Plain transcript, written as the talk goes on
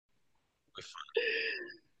be fine.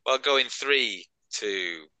 Well, go in three,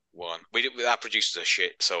 two, one. Our producers are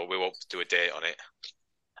shit, so we won't do a date on it.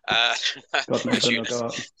 Uh, God knows when you, they'll go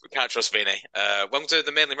up. we can't trust Vinny. Welcome to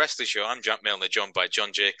the Mainly Wrestling Show. I'm Jack Milner, joined by John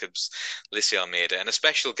Jacobs, Lizzy Almeida, and a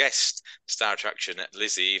special guest star attraction,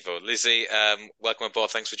 Lizzy Evo. Lizzy, welcome aboard.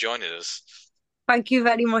 Thanks for joining us. Thank you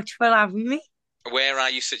very much for having me. Where are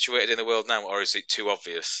you situated in the world now, or is it too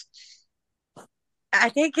obvious? I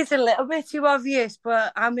think it's a little bit too obvious,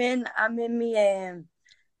 but I'm in me.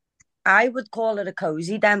 I would call it a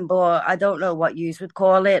cozy den, but I don't know what you would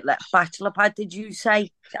call it. Like bachelor pad, did you say?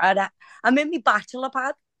 I'm in my bachelor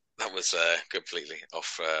pad. That was completely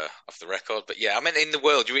off the record, but yeah, I mean in the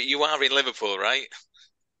world. You are in Liverpool, right?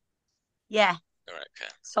 Yeah, All right, okay.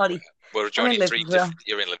 sorry, We're I'm joining in three Liverpool. different.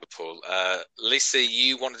 You're in Liverpool. Lizzy,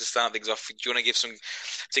 you wanted to start things off. Do you want to give some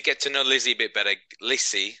to get to know Lizzy a bit better?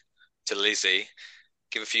 Lizzy,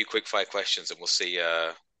 give a few quick fire questions, and we'll see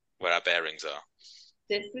where our bearings are.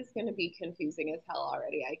 This is going to be confusing as hell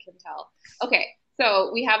already. I can tell. Okay,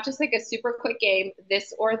 so we have just like a super quick game,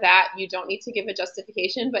 this or that. You don't need to give a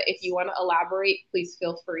justification, but if you want to elaborate, please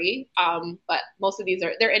feel free. But most of these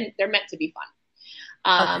they're meant to be fun.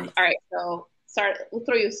 Okay. All right, so start. We'll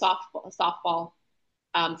throw you a softball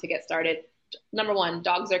to get started. Number one,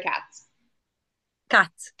 dogs or cats?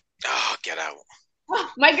 Cat. Oh, get out!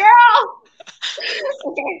 My girl.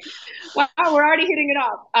 Okay. Wow, we're already hitting it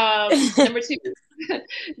off. Number two,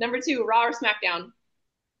 number two, Raw or SmackDown?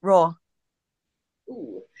 Raw.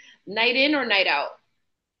 Ooh, night in or night out?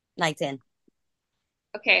 Night in.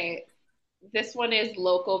 Okay, this one is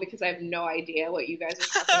local because I have no idea what you guys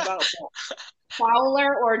are talking about.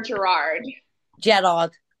 Fowler or Gerard?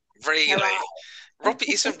 Gerard. Really, Gerard.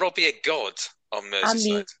 Robbie isn't Robbie a god on I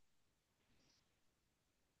mean, Merseyside?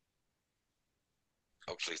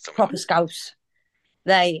 Oh, please tell me proper scouts.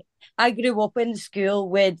 I grew up in school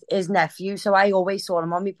with his nephew, so I always saw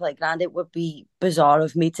him on my playground. It would be bizarre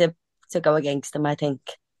of me to go against him, I think.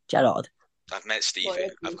 Gerard. that. I've met Stevie.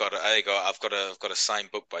 I've got a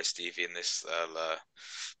signed book by Stevie in this. I'll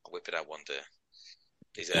whip it out one day.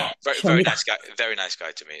 He's a Yeah, very show me nice that. guy. Very nice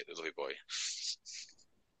guy to meet. Lovely boy.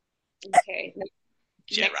 Okay, next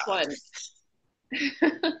Gerard.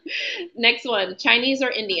 one. Next one, Chinese or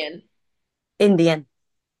Indian? Indian.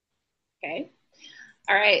 Okay.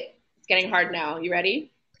 All right, it's getting hard now. You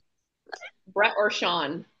ready? Brett or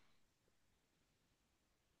Sean?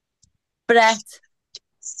 Brett.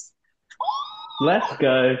 Let's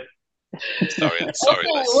go. Sorry, Okay, Liz.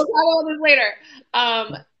 we'll talk about this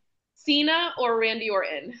later. Cena or Randy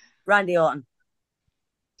Orton? Randy Orton.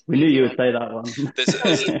 We knew Easy you one. would say that one. There's, So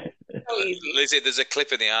there's easy. So easy. Lizzie. There's a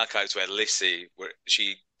clip in the archives where Lizzie, where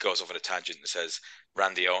she goes off on a tangent and says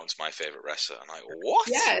Randy Orton's my favorite wrestler. I'm like, what?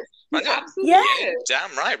 Yes, he Randy Orton? absolutely Yeah, Yeah, is.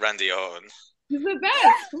 damn right, Randy Orton. He's the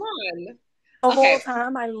best. Come on. of all Okay,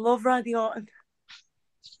 time, I love Randy Orton.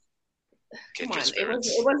 come Kindred on. It was it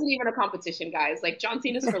spirits. wasn't even a competition, guys. Like John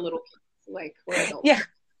Cena's for little kids. Like we're adults. Yeah,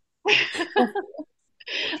 All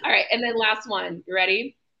right, and then last one. You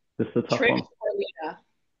ready? This is a tough Trish one. or Lita?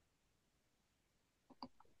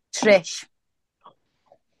 Trish.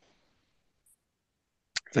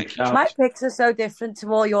 Big Thank you, shout. My Trish. picks are so different to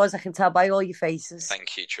all yours. I can tell by all your faces.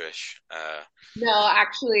 Thank you, Trish. No,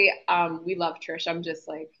 actually, we love Trish. I'm just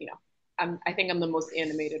like, I think I'm the most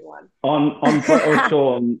animated one. On Brett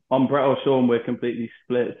or Sean, we're completely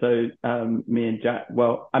split. So me and Jack.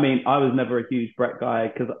 Well, I mean, I was never a huge Brett guy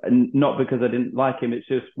because not because I didn't like him. It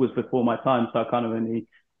just was before my time, so I kind of only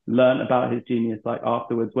learned about his genius like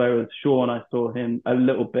afterwards. Whereas Sean, I saw him a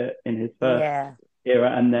little bit in his first Yeah.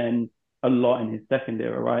 era, and then a lot in his second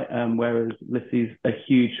era, right? Whereas Lissy's a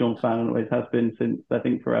huge Sean fan and always has been since I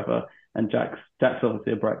think forever. And Jack's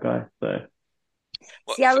obviously a Brett guy, so.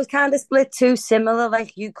 Well, See, I was kind of split too, similar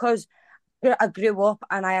like you, because I grew up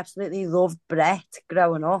and I absolutely loved Brett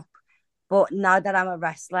growing up. But now that I'm a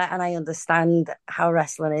wrestler and I understand how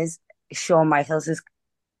wrestling is, Shawn Michaels is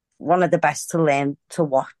one of the best to learn to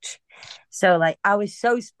watch. So, like, I was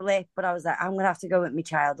so split, but I was like, I'm going to have to go with my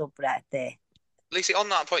childhood Brett there. Lizzie, on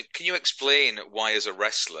that point, can you explain why, as a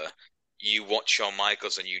wrestler, you watch Shawn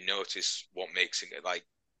Michaels and you notice what makes him like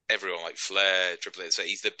everyone, like Flair, Triple H, say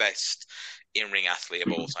he's the best in-ring athlete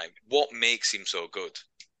of all time. What makes him so good?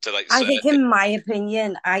 To like, I think, in my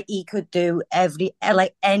opinion, he could do any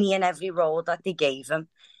and every role that they gave him.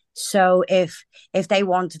 So if they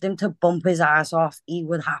wanted him to bump his ass off, he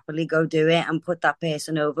would happily go do it and put that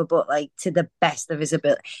person over. But like to the best of his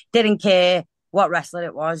ability, didn't care what wrestler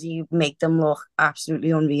it was. You'd make them look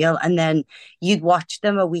absolutely unreal, and then you'd watch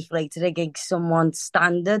them a week later against someone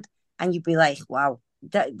standard, and you'd be like, "Wow,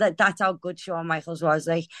 That's how good Shawn Michaels was.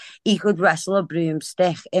 Like he could wrestle a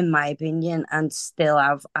broomstick, in my opinion, and still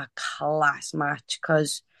have a class match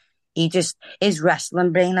because he just his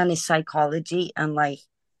wrestling brain and his psychology and like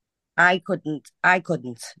I couldn't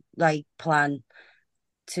like plan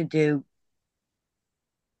to do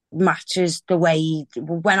matches the way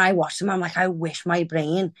when I watch him, I'm like, I wish my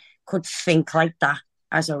brain could think like that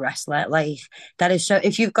as a wrestler. Like that is so.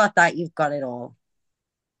 If you've got that, you've got it all.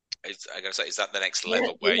 I gotta say, is that the next You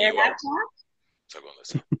level you where hear you that, are? Jack? Sorry, go on,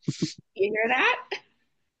 Lisa. You hear that?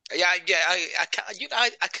 Yeah, yeah. I can,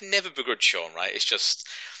 I can never begrudge Sean, right? It's just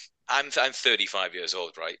I'm 35 years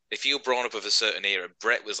old, right? If you're brought up of a certain era,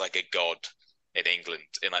 Brett was like a god in England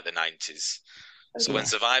in like the 90s. So when Yeah,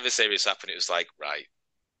 Survivor Series happened, it was like, right,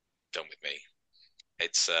 done with me.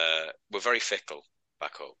 It's we're very fickle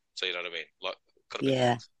back home, so you know what I mean. Like, got a bit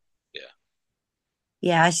yeah, nuts. Yeah,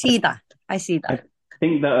 yeah. I see that. I see I that.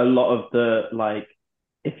 think that a lot of the like,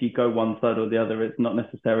 if you go one side or the other, it's not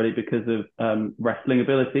necessarily because of wrestling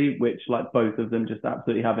ability, which like both of them just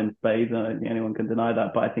absolutely have in spades. I don't think anyone can deny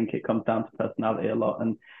that. But I think it comes down to personality a lot,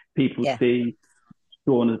 and people Yeah, see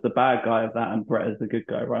Sean as the bad guy of that and Brett as the good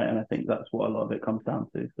guy, right? And I think that's what a lot of it comes down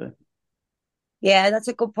to. So yeah. That's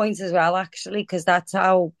a good point as well, actually, because that's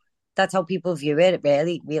how people view it,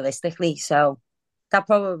 really, realistically. So that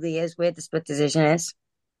probably is where the split decision is.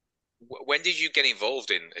 when did you get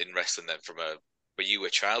involved in wrestling then? Were you a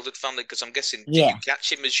childhood fan? Because I'm guessing, did you Yeah,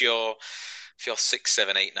 catch him as your if you're 6,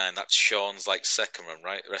 7, 8, 9? That's Sean's like second run,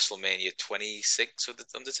 right? WrestleMania 26 with the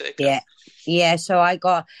Undertaker. yeah, yeah. So I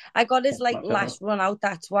got his like much ever. last run out.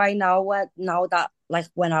 That's why now that like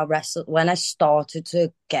when I started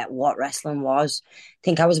to get what wrestling was, I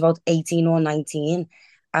think I was about 18 or 19.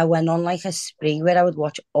 I went on like a spree where I would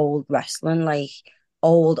watch old wrestling, like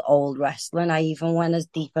old wrestling. I even went as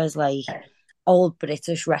deep as like old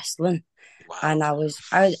British wrestling. Wow. And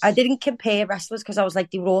I didn't compare wrestlers because I was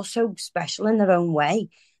like they were all so special in their own way,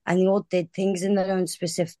 and they all did things in their own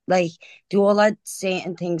specific like they all had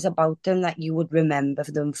certain things about them that you would remember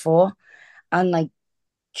them for. And like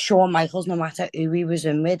Shawn Michaels, no matter who he was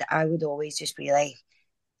in with, I would always just be like,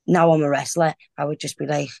 now I'm a wrestler. I would just be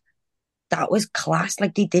like, that was class.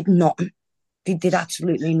 Like they did nothing. They did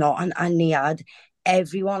absolutely nothing, and they had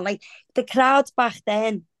everyone like the crowds back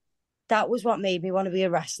then. That was what made me want to be a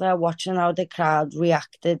wrestler, watching how the crowd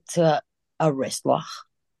reacted to a wrist lock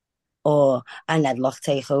or a headlock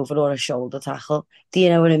takeover or a shoulder tackle. Do you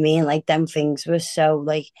know what I mean? Like them things were so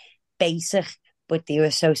like basic, but they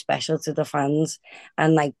were so special to the fans.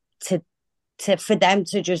 And like to for them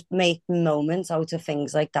to just make moments out of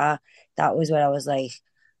things like that, that was where I was like,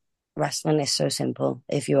 wrestling is so simple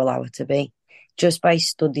if you allow it to be. Just by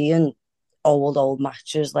studying old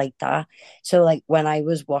matches like that. So like when I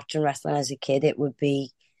was watching wrestling as a kid, it would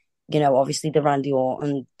be, obviously the Randy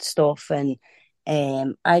Orton stuff, and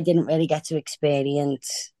I didn't really get to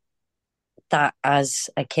experience that as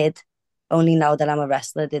a kid. Only now that I'm a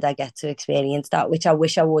wrestler did I get to experience that, which I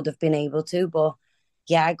wish I would have been able to. But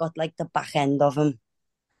yeah, I got like the back end of him,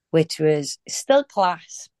 which was still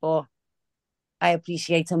class, but I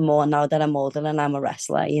appreciate him more now that I'm older and I'm a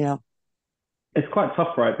wrestler. It's quite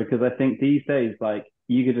tough, right? Because I think these days, like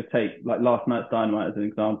you could just take like last night's Dynamite as an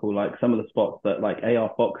example, like some of the spots that like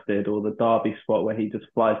AR Fox did, or the Derby spot where he just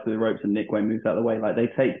flies through the ropes and Nick Wayne moves out of the way. Like they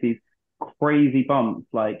take these crazy bumps,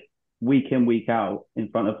 like week in, week out, in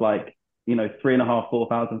front of like 3,500,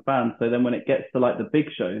 4,000 fans. So then when it gets to like the big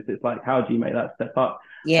shows, it's like, how do you make that step up?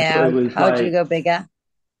 I thought it Yeah, was how do you like go bigger?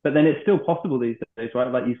 but then it's still possible these days,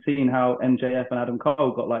 right? Like you've seen how MJF and Adam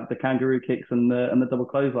Cole got like the kangaroo kicks and the double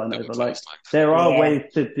clothesline Double over. Like close line. there are Yeah, ways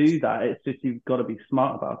to do that. It's just you've got to be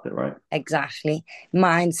smart about it, right? exactly.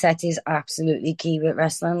 Mindset is absolutely key with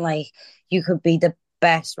wrestling. Like you could be the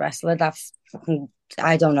best wrestler that fucking,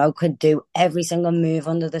 I don't know, could do every single move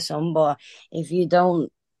under the sun, but if you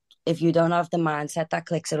don't if you don't have the mindset that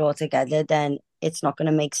clicks it all together, then it's not going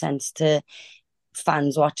to make sense to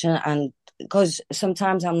fans watching. And because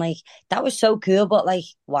sometimes I'm like, that was so cool, but like,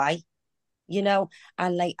 why? You know?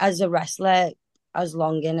 And like, as a wrestler, as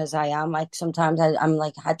long in as I am, like, sometimes I'm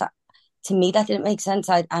like, had that, to me, that didn't make sense.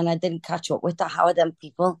 And I didn't catch up with that. How are them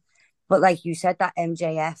people? But like you said, that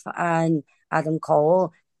MJF and Adam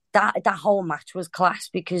Cole, that whole match was class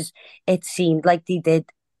because it seemed like they did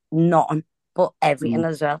nothing but everything Mm.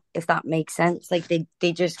 as well, if that makes sense. Like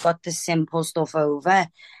they just got the simple stuff over,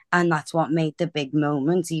 and that's what made the big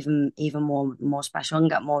moments even more special and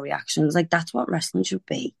get more reactions. Like that's what wrestling should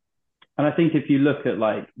be. And I think if you look at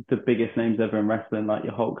like the biggest names ever in wrestling, like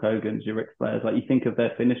your Hulk Hogan's, your Ric Flairs, like you think of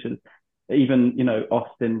their finishers, even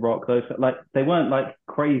Austin, Rock, those like they weren't like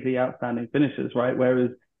crazy outstanding finishers, right?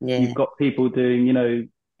 Whereas You've Yeah. got people doing,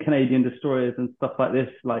 Canadian destroyers and stuff like this,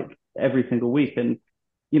 like every single week. And,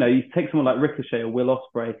 you take someone like Ricochet or Will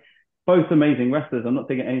Ospreay, both amazing wrestlers. I'm not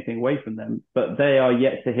taking anything away from them, but they are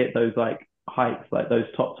yet to hit those like heights, like those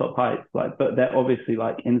top heights. Like, but they're obviously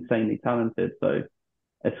like insanely talented. So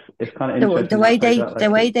it's kind of The interesting how way it plays they out the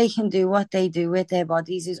like way this. they can do what they do with their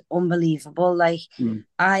bodies is unbelievable. Like Mm,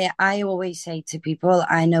 I always say to people,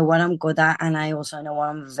 I know what I'm good at, and I also know what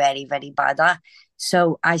I'm very, very bad at.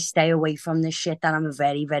 So I stay away from the shit that I'm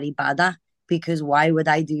very, very bad at, because why would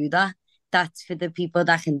I do that? That's for the people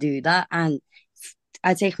that can do that, and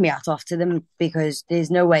I take my hat off to them, because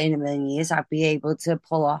there's no way in a million years I'd be able to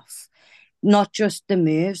pull off not just the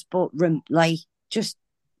moves, but like just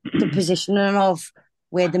the positioning of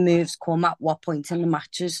where the moves come at what point in the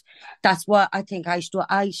matches. That's what I think I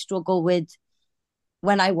struggle with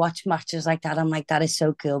when I watch matches like that. I'm like, that is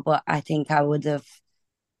so cool, but I think I would have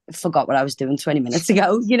forgot what I was doing 20 minutes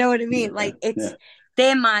ago. You know what I mean? yeah, Like, it's yeah,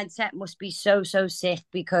 their mindset must be so, so sick,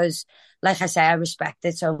 because, like I say, I respect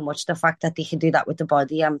it so much. The fact that they can do that with the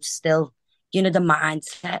body, I'm still, the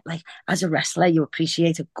mindset. Like, as a wrestler, you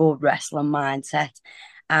appreciate a good wrestling mindset.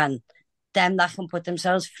 And them that can put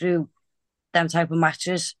themselves through them type of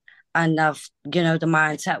matches and have, the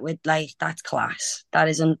mindset with, like, that's class.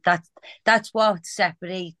 That's what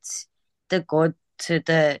separates the good to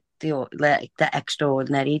the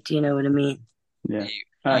extraordinary. Do you know what I mean? yeah. You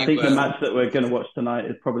I you think the match that we're going to watch tonight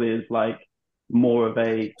is probably like more of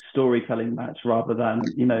a storytelling match rather than,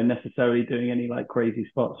 necessarily doing any like crazy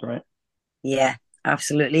spots, right? Yeah,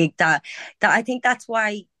 absolutely. That I think that's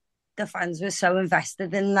why the fans were so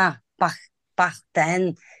invested in that back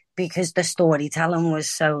then, because the storytelling was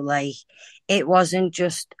so, like, it wasn't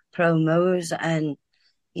just promos and,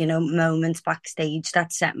 moments backstage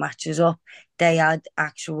that set matches up. They had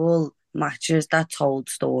actual matches that told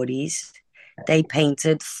stories. They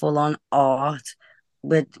painted full on art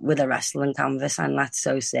with a wrestling canvas, and that's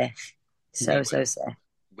so sick. we So, so sick.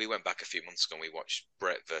 we went back a few months ago and we watched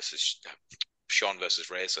Brett versus Sean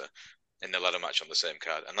versus Razor in the ladder match on the same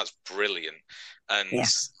card, and that's brilliant. And Yeah.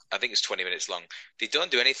 I think it's 20 minutes long. They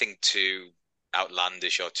don't do anything too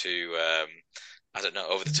outlandish or too I don't know,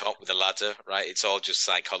 over the top with the ladder, right? It's all just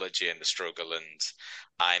psychology and the struggle, and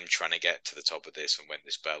I'm trying to get to the top of this and win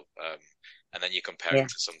this belt. And then you compare Yeah. it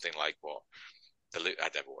to something like what I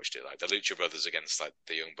never watched it, like the Lucha Brothers against like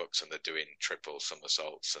the Young Bucks, and they're doing triple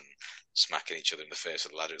somersaults and smacking each other in the face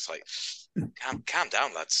with the ladder. It's like, calm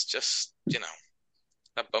down, lads. Just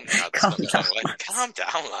that bump card's Calm not going down. to last. Calm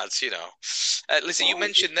down, lads. Listen, you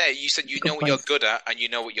mentioned there. You said you know Good what you're point. good at, and you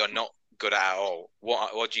know what you're not good at all.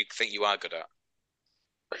 What do you think you are good at?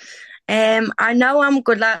 I know I'm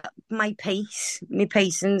good at my pace. My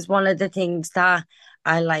pacing's one of the things that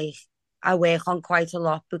I like. I work on quite a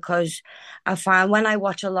lot, because I find when I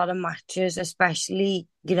watch a lot of matches, especially,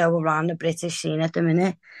 around the British scene at the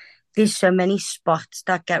minute, there's so many spots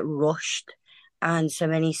that get rushed, and so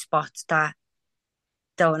many spots that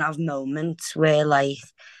don't have moments where, like,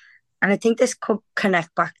 and I think this could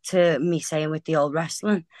connect back to me saying with the old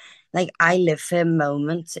wrestling. Like, I live for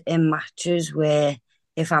moments in matches where,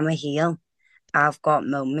 if I'm a heel, I've got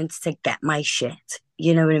moments to get my shit.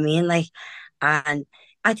 You know what I mean? Like, and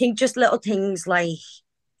I think just little things like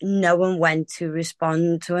knowing when to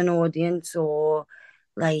respond to an audience, or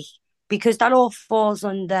like, because that all falls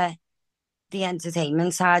under the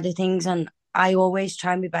entertainment side of things. And I always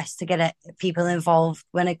try my best to get people involved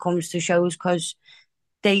when it comes to shows, because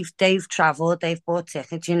they've travelled, they've bought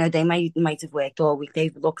tickets, they might have worked all week,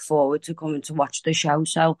 they've looked forward to coming to watch the show.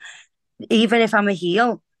 So even if I'm a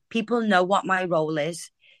heel, people know what my role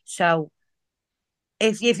is. So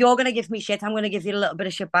if you're gonna give me shit, I'm gonna give you a little bit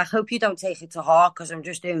of shit back. Hope you don't take it to heart, because I'm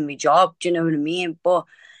just doing my job. Do you know what I mean? But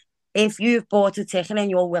if you've bought a ticket and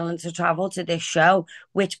you're willing to travel to this show,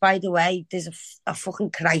 which, by the way, there's a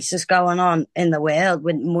fucking crisis going on in the world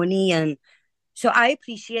with money, and so I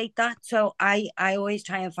appreciate that. So I always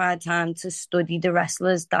try and find time to study the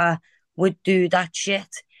wrestlers that would do that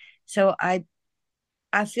shit. So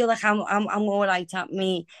I feel like I'm all right at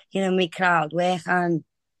me, me crowd work and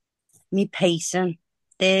me pacing.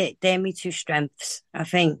 They're me two strengths, I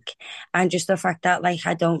think. And just the fact that, like,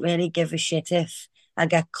 I don't really give a shit if I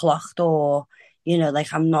get clocked, or,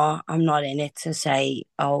 like, I'm not in it to say,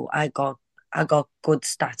 oh, I got good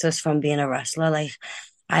status from being a wrestler. Like,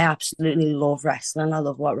 I absolutely love wrestling. I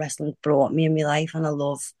love what wrestling brought me in my life, and I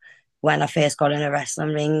love when I first got in a wrestling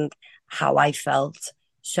ring, how I felt.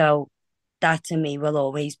 So that to me will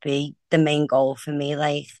always be the main goal for me.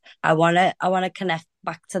 Like, I wanna connect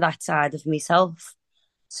back to that side of myself.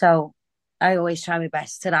 So I always try my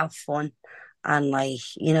best to have fun and like,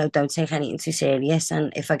 don't take anything too serious.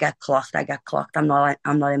 And if I get clocked, I get clocked. I'm not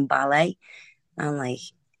in ballet. And like,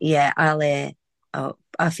 yeah,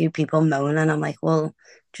 a few people moan, and I'm like, well,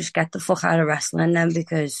 just get the fuck out of wrestling then,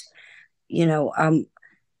 because you know, I'm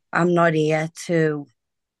not here to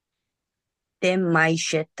dim my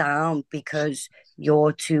shit down because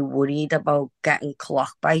you're too worried about getting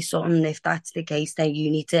clocked by something. If that's the case, then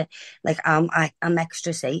you need to, like, I'm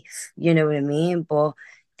extra safe. You know what I mean? But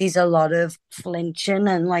there's a lot of flinching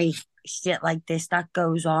and like shit like this that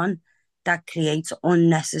goes on that creates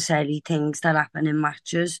unnecessary things that happen in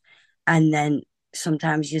matches, and then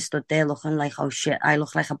sometimes you stood there looking like, oh shit, I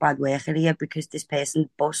look like a bad worker here because this person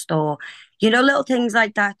bust, or little things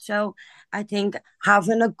like that. So I think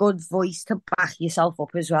having a good voice to back yourself up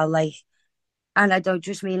as well, like, and I don't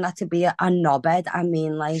just mean that to be a knobhead. I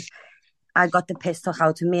mean, like, I got the piss took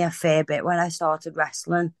out of me a fair bit when I started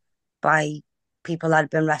wrestling by people that had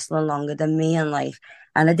been wrestling longer than me, and like,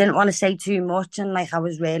 and I didn't want to say too much, and like, I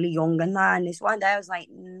was really young and that. And this one day I was like,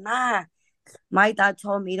 nah, my dad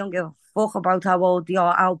told me, don't give a fuck about how old they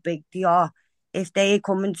are, how big they are. If they are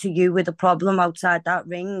coming to you with a problem outside that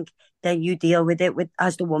ring, then you deal with it with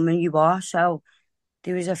as the woman you are. So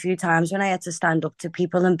there was a few times when I had to stand up to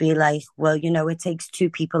people and be like, well, it takes two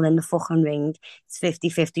people in the fucking ring. It's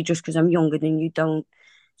 50-50 just because I'm younger than you don't.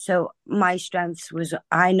 So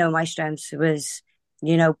I know my strengths was,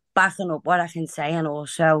 backing up what I can say, and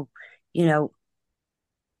also, you know,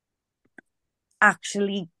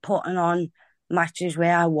 actually putting on matches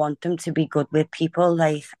where I want them to be good with people.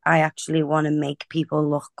 Like, I actually want to make people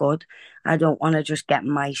look good. I don't want to just get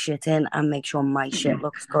my shit in and make sure my shit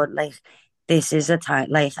looks good. Like, this is a time,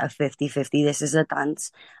 like a 50-50. This is a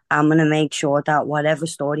dance. I'm going to make sure that whatever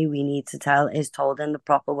story we need to tell is told in the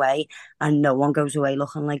proper way, and no one goes away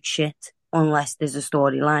looking like shit unless there's a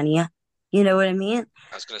storyline here. You know what I mean?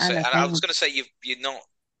 I was going to say, And I and I was think going to say,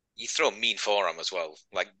 you throw a mean forearm as well.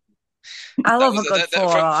 Like I that love was a good from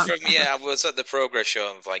forearm. yeah. I was at the Progress show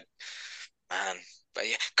and was like, man, but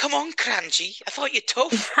yeah, come on, Crangy. I thought you're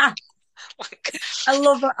tough. Like, and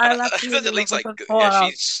I I thought absolutely the love league's a like, good yeah,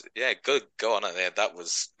 forearm. she's yeah, good. Go on. Yeah, that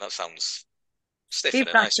sounds stiff Been in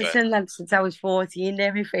a nice way. practicing them since I was 14.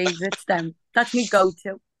 They're my favourites, them. That's me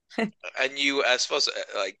go-to. And you, I suppose,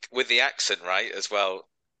 like with the accent, right, as well.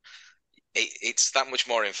 It's that much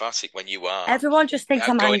more emphatic when you are Everyone just thinks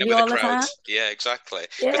I'm going in angry with the all the crowd. time. Yeah, exactly.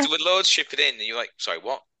 Because Yeah, there were loads shipping in, and you're like, sorry,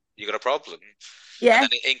 what? You got a problem? And yeah, then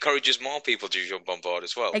it encourages more people to jump on board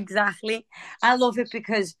as well. exactly. I love it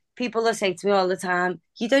because people will say to me all the time,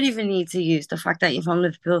 you don't even need to use the fact that you're from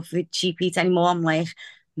Liverpool for cheap eats anymore. I'm like,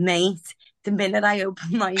 mate, the minute I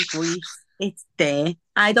open my voice, it's there.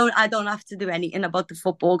 I don't have to do anything about the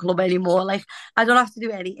football club anymore. Like, I don't have to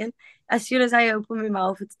do anything. As soon as I open my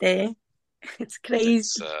mouth, it's there. It's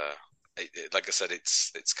crazy. It's like I said,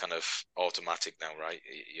 it's kind of automatic now, right?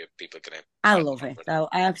 People are going to I pipe love on, it but though.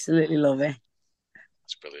 I absolutely love it.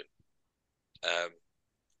 it's brilliant. Um,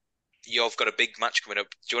 you've got a big match coming up.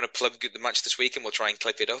 Do you want to plug the match this week, and we'll try and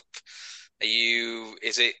clip it up? Are you?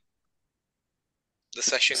 Is it the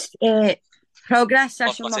session? Uh, Progress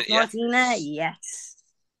Moth session Martin? with Yeah. Martina, yes.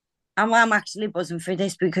 I'm actually buzzing for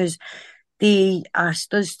this because they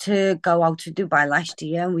asked us to go out to Dubai last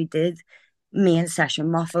year, and we did. Me and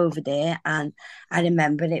Session Moth over there, and I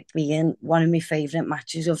remember it being one of my favourite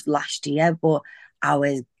matches of last year. But I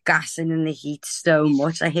was gassing in the heat so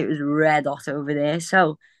much, like it was red hot over there.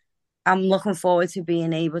 So I'm looking forward to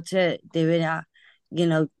being able to do it at, you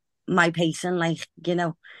know, my pacing, like,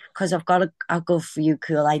 because I've got a good few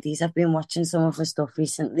cool ideas. I've been watching some of her stuff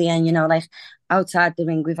recently, and, like, outside the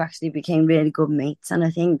ring, we've actually became really good mates. And I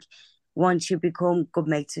think once you become good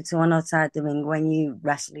mates with someone outside the ring, when you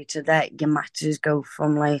wrestle each other, your matches go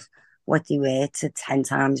from, like, what they were to 10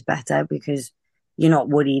 times better because you're not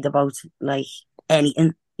worried about, like,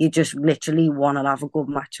 anything. You just literally want to have a good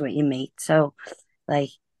match with your mate. So, like,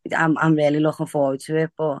 I'm really looking forward to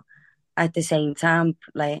it, but at the same time,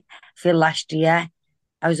 like, I feel last year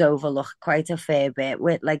I was overlooked quite a fair bit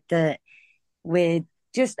with with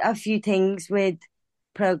just a few things with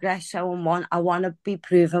progress. So I want to be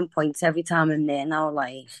proving points every time I'm there now.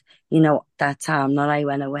 Like, that time that I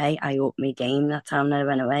went away, I upped my game. That time that I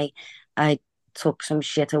went away, I took some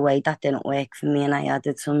shit away that didn't work for me, and I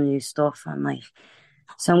added some new stuff. And like,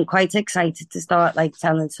 so I'm quite excited to start like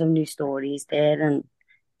telling some new stories there and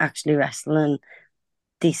actually wrestling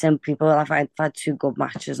decent people. I've had two good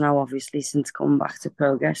matches now, obviously, since coming back to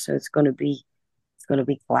progress. So it's gonna be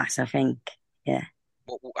class, I think. Yeah.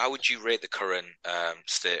 How would you rate the current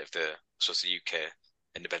state of the sort of the UK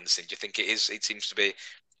independent scene? Do you think it seems to be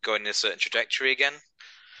going in a certain trajectory again?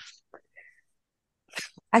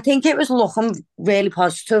 I think it was looking really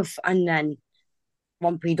positive, and then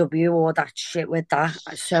one PW or that shit with that.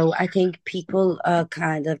 So I think people are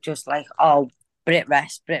kind of just like, oh, Brit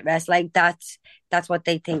rest, like that's what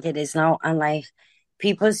they think it is now, and like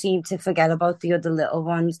people seem to forget about the other little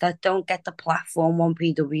ones that don't get the platform one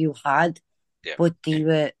PW had, Yeah. but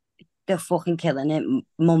they're fucking killing it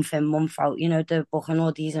month in month out. You know, they're booking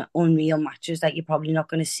all these unreal matches that you're probably not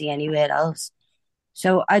going to see anywhere else.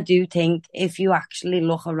 So I do think if you actually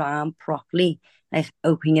look around properly, like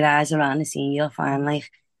open your eyes around the scene, you'll find like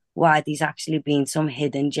why there's actually been some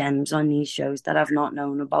hidden gems on these shows that I've not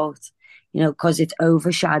known about. You know, because it's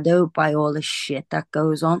overshadowed by all the shit that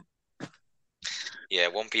goes on. Yeah,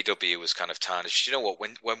 1PW was kind of tarnished. You know what?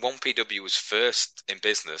 When 1PW was first in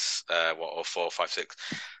business, what, or 4, 5, 6,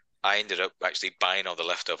 I ended up actually buying all the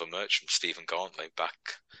leftover merch from Stephen Gauntly back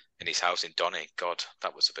in his house in Donny. God,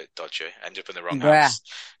 that was a bit dodgy. Ended up in the wrong Bruh, house.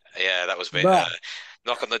 Yeah, that was a bit. bruh.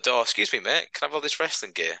 Knock on the door. Excuse me, mate. Can I have all this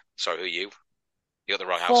wrestling gear? Sorry, who are you? You got the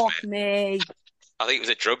wrong house, Fuck mate. me. I think it was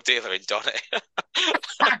a drug dealer in Donny.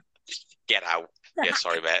 Get out. Yeah,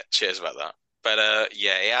 sorry, mate. Cheers about that. But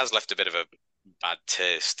yeah, it has left a bit of a bad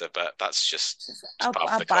taste, but that's just it's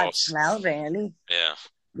part of A the bad course. smell, really. Yeah.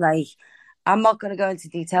 Like, I'm not going to go into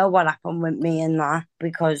detail what happened with me and that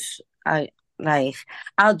because like,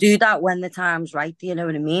 I'll do that when the time's right, you know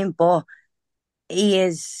what I mean? But he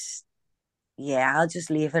is, yeah, I'll just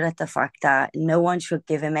leave it at the fact that no one should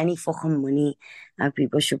give him any fucking money and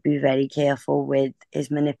people should be very careful with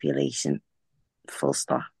his manipulation. Full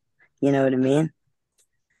stop. You know what I mean?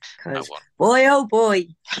 I Because, won. boy, oh boy.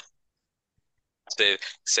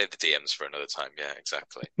 Save the DMs for another time. Yeah,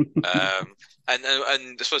 exactly. And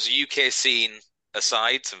I suppose the UK scene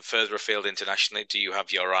aside and further afield internationally, do you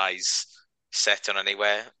have your eyes set on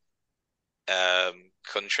anywhere,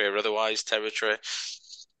 country or otherwise, territory?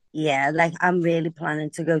 Yeah, like I'm really planning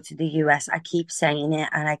to go to the US. I keep saying it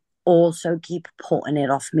and I also keep putting it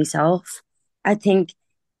off myself. I think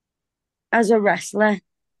as a wrestler,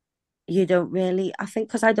 you don't really, I think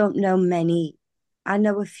because I don't know many, I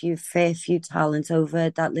know a fair few talents over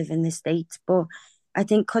that live in the States, but I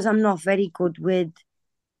think because I'm not very good with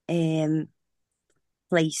um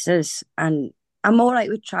places and I'm all right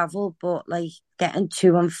with travel, but like getting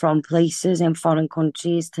to and from places in foreign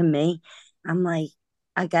countries to me, I'm like,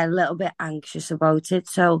 I get a little bit anxious about it.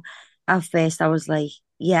 So at first I was like,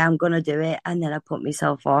 yeah, I'm gonna do it. And then I put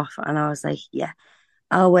myself off and I was like, yeah,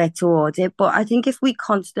 I'll work towards it. But I think if we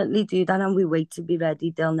constantly do that and we wait to be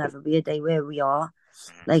ready, there'll never be a day where we are.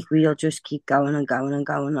 Mhm. Like we'll just keep going and going and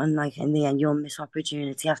going. And like in the end, you'll miss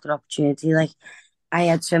opportunity after opportunity. Like I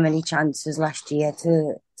had so many chances last year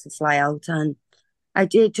to fly out, and I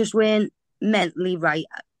did just weren't mentally right.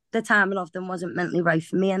 The timing of them wasn't mentally right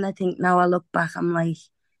for me, and I think now I look back, I'm like,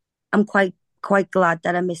 I'm quite glad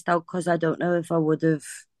that I missed out because I don't know if I would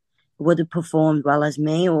have performed well as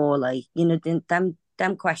me or like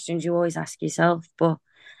them questions you always ask yourself. But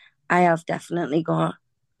I have definitely got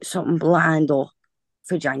something lined up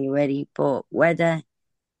for January, but whether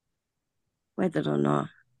or not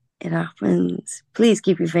it happens, please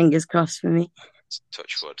keep your fingers crossed for me.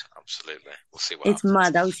 Touch wood, absolutely. We'll see what It's happens.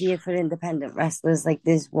 mad out here for independent wrestlers. Like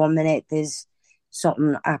there's 1 minute there's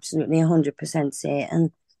something absolutely 100%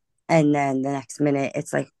 certain, and then the next minute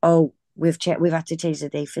it's like, oh, we've had to change the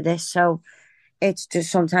date for this. So it's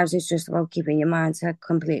just sometimes it's just about keeping your mindset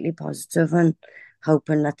completely positive and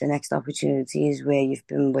hoping that the next opportunity is where you've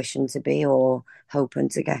been wishing to be or hoping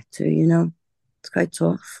to get to. You know, it's quite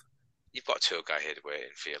tough. You've got a tour guy here waiting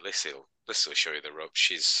for you. Lizzy will show you the ropes.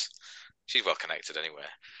 She's well connected anyway.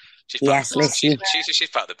 She's part of Yes, the business. She's Lizzy. she's she's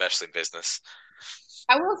part of the wrestling business.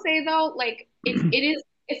 I will say though, like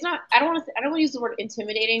it's not. I don't want to use the word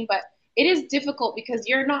intimidating, but it is difficult because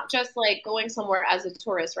you're not just like going somewhere as a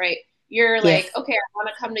tourist, right? You're Yeah, like, okay, I want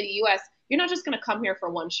to come to the U.S. You're not just going to come here for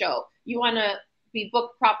one show. You want to be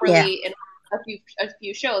booked yeah, properly in a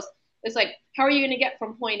few shows. It's like, how are you going to get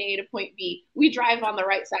from point A to point B? We drive on the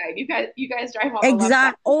right side. You guys drive on the left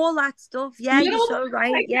side. exact. All that stuff. Yeah, you're Little so things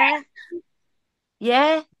right. like that. Yeah,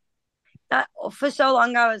 yeah. That, for so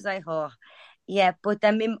long, I was like, oh, yeah. But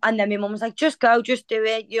then, my mum was like, just go, just do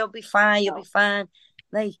it. You'll be fine. You'll be fine.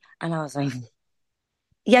 Like, and I was like,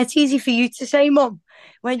 yeah, it's easy for you to say, mum,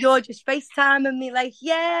 when you're just FaceTiming me, like,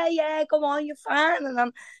 yeah, yeah, go on, you're fine,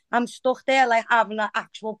 and I'm stuck there, like having an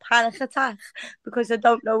actual panic attack because I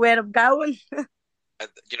don't know where I'm going. And,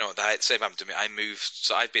 that same happened to me. I moved,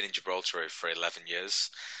 so I've been in Gibraltar for 11 years,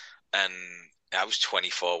 and I was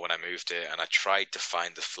 24 when I moved here, and I tried to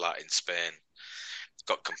find the flat in Spain.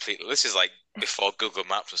 Got completely. This is like before Google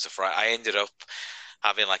Maps and stuff, right? I ended up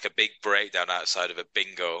having like a big breakdown outside of a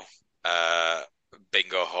bingo, uh,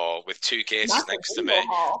 bingo hall with two cases Not the next to me. bingo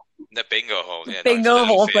hall. The bingo hall, yeah, not in Bingo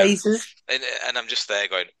hall Philadelphia. places. And I'm just there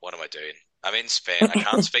going, what am I doing? I'm in Spain. I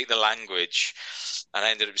can't speak the language. And I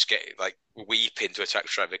ended up just getting like weeping to a taxi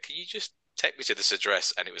driver. Can you just take me to this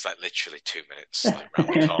address? And it was like literally 2 minutes, like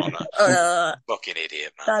round the corner. Fucking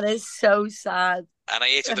idiot, man. That is so sad. And I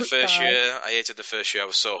hated the So first sad. year. I hated the first year. I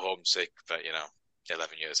was so homesick, but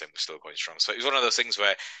 11 years in, we're still going strong. So it was one of those things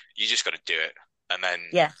where you just got to do it and then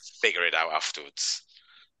Yeah. figure it out afterwards.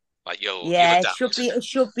 Like you'll Yeah, it should adapt. be. It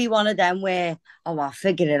should be one of them where, oh, I'll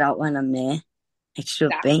figure it out when I'm there. It should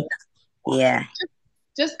Exactly. be. Yeah.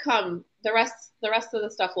 Just come. The rest of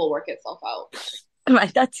the stuff will work itself out.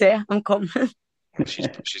 Right, that's it. I'm coming.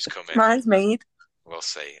 She's coming. Mine's made. We'll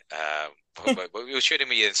see. But we'll tune in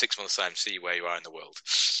with you in 6 months' time, see where you are in the world.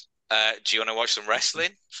 Do you want to watch some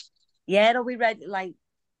wrestling? Yeah, it'll be ready. Like,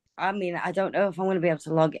 I mean, I don't know if I'm going to be able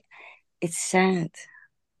to log it. It's sad.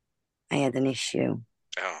 I had an issue.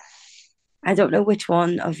 Oh, I don't know which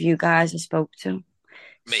one of you guys I spoke to.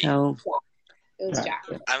 me. So, It was Jack.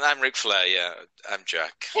 I'm Ric Flair. Yeah, I'm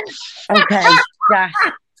Jack. okay, Jack.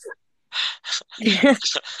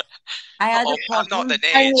 I had a I'm not the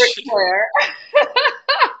I'm Ric Nage. Flair.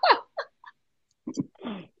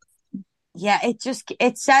 Yeah,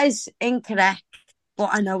 it says incorrect, but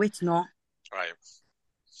I know it's not. Right.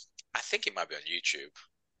 I think it might be on YouTube.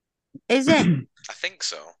 Is it? I think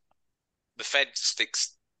so. The Fed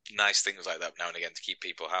sticks nice things like that now and again to keep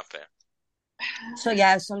people happy. So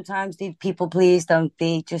yeah, sometimes the people please, don't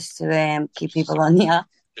they, just to keep people on the app.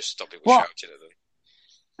 Just stop people What? shouting at them.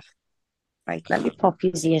 Right, let me pop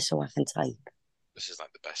his ear so I can type. This is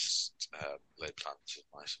like the best laid plan.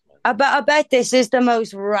 Nice. I bet this is the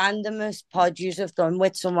most randomest pod you have done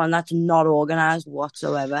with someone that's not organised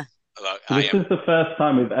whatsoever. Look, This is the first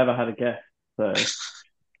time we've ever had a guest, so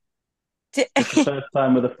it's the first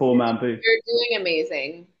time with a four-man booth. You're doing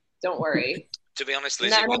amazing. Don't worry. To be honest,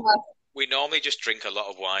 Lizzy, we normally just drink a lot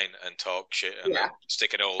of wine and talk shit and then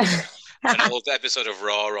stick an old episode of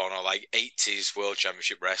Raw on, or like 80s World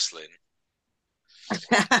Championship Wrestling.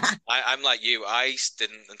 I'm like you. I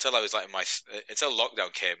didn't until I was like until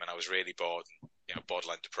lockdown came and I was really bored and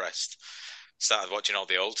borderline depressed. Started watching all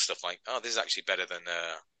the old stuff. Like, oh, this is actually better than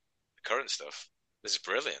the current stuff. This is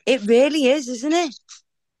brilliant. It really is, isn't it?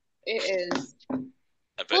 It is.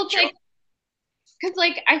 Well, because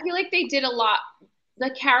I feel like they did a lot.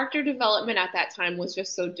 The character development at that time was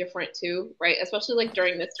just so different too, right? Especially like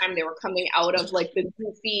during this time, they were coming out of like the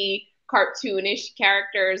goofy, cartoonish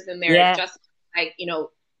characters, and they're just like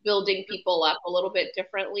building people up a little bit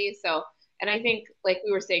differently. So, and I think like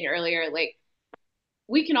we were saying earlier, like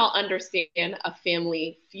we can all understand a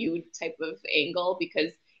family feud type of angle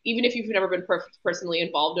because even if you've never been personally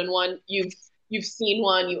involved in one, you've seen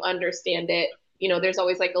one, you understand it. There's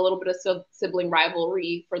always like a little bit of sibling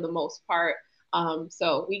rivalry for the most part.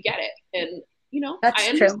 So we get it. And, that's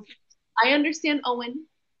true. I understand Owen.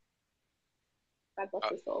 God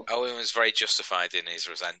bless his soul. Owen was very justified in his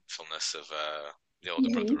resentfulness of the older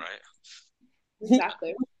brother, right?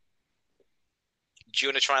 Exactly. Do you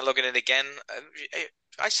want to try and log in again?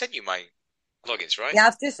 I sent you my logins, right?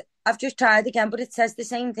 Yeah, I've just tried again, but it says the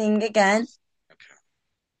same thing again. Okay.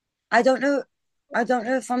 I don't know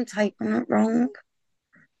if I'm typing it wrong.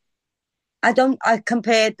 I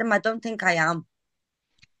compared them. I don't think I am.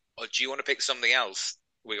 Or do you want to pick something else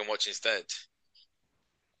we can watch instead?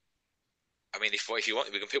 I mean, if you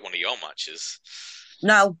want, we can pick one of your matches.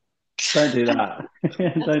 No. Don't do that.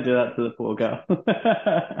 Don't do that to the poor girl.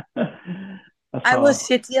 I will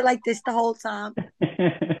sit here like this the whole time.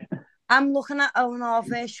 I'm looking at Owen Hart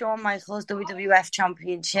versus Shawn Michaels WWF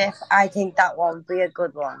Championship. I think that one would be a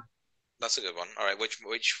good one. That's a good one. All right,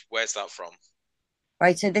 where's that from?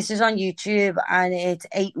 Right, so this is on YouTube and it's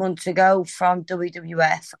 8 months ago from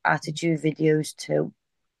WWF Attitude Videos 2.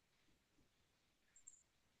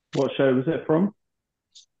 What show was it from?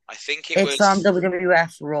 I think it's from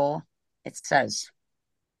WWF Raw, it says.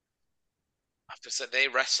 They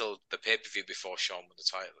wrestled the pay-per-view before Shawn won the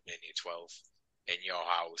title in 2012 in your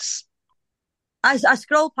house. I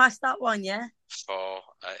scrolled past that one, yeah. For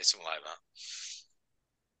something like that.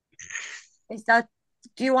 Is that?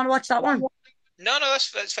 Do you want to watch that one? No, that's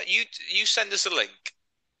fine. You send us a link,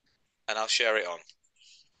 and I'll share it on.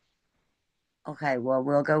 Okay, well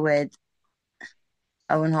we'll go with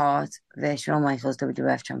Owen Hart versus Shawn Michaels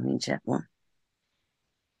WWF Championship one.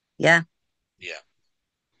 Yeah. Yeah.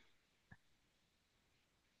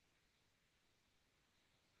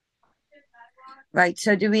 Right,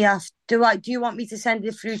 so do you want me to send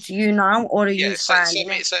it through to you now, or are you send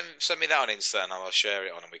me that on Insta and I'll share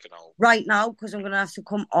it on and we can all... Right now, because I'm going to have to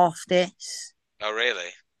come off this. Oh, really?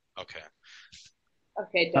 Okay.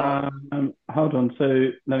 Okay, don't. Hold on. So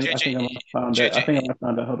I JJ, think I might have found it. I think I JJ, might have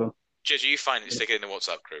found it. Hold on. JJ, you find it, stick it in the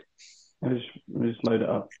WhatsApp group. Let me just load it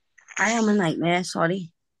up. I am a nightmare.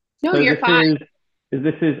 Sorry. No, So you're this fine.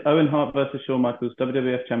 is Owen Hart versus Shawn Michaels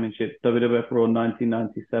WWF Championship, WWF Raw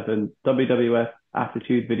 1997, WWF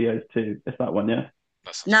Attitude Videos 2. It's that one, yeah?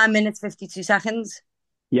 That sounds right. 9 minutes 52 seconds.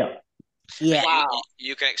 Yep. Yeah. Wow.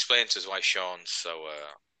 You can explain to us why Sean's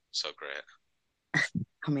so great.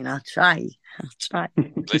 I mean, I'll try. I'll try.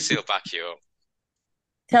 Lizzy will back you up.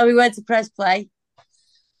 Tell me where to press play.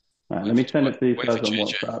 Right, let me send it to you Wait for guys on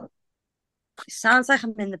JJ. WhatsApp. It sounds like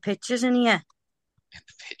I'm in the pictures in here. In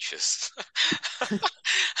the pictures. Do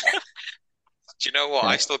you know what? I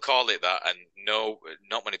Okay. still call it that, and no,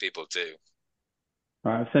 not many people do.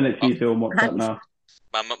 All right, I've sent it to Oh, you two on WhatsApp now.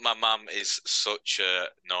 my mum is such a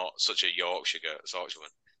Yorkshireman.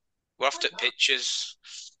 We're after pictures.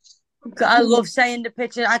 I love saying the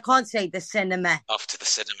picture. I can't say the cinema. Off to the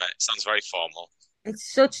cinema. It sounds very formal.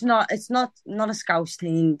 It's not a Scouse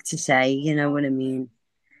thing to say, you know what I mean?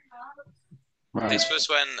 Right. This was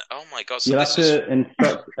when, oh my God, so You'll this have is to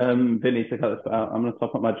instruct Vinny to cut this bit out. I'm going to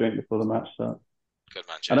top up my drink before the match starts. good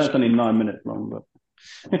man, I know it's JJ. only 9 minutes long, Go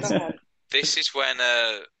but ahead. This is when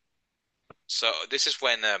this is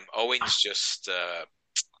when Owens just there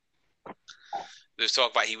was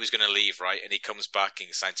talk about he was going to leave, right? And he comes back and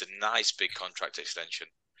signs a nice big contract extension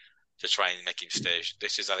to try and make him stay.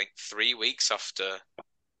 This is, I think, 3 weeks after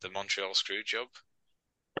the Montreal screw job.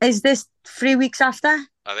 Is this 3 weeks after?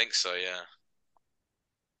 I think so, yeah.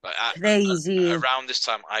 Like Crazy. around this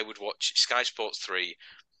time, I would watch Sky Sports 3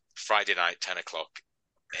 Friday night, 10 o'clock,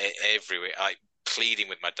 every week, like pleading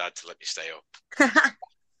with my dad to let me stay up.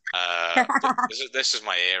 This is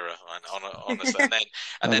my era, man, honestly. And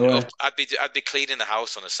oh then boy. I'd be cleaning the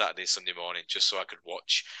house on a Saturday, Sunday morning, just so I could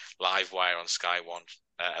watch Live Wire on Sky One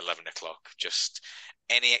at 11 o'clock. Just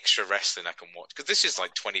any extra wrestling I can watch, because this is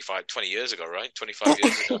like 20 years ago, right? 25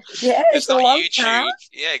 years ago. Yeah, It's it's a not long YouTube. time.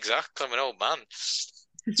 Yeah, exactly. I'm an old man.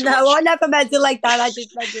 To No, watch. I never meant it like that. I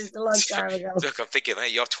just meant it a long time ago. Look, I'm thinking, hey,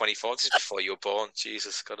 you're 24. This is before you were born.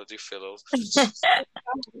 Jesus, gotta do fill old.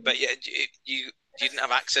 But yeah, you didn't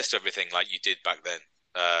have access to everything like you did back then,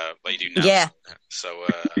 like you do now. Yeah, So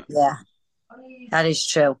yeah, that is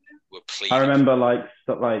true. we're I pleading. remember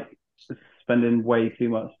spending way too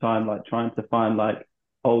much time like trying to find like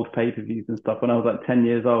old pay-per-views and stuff when I was like 10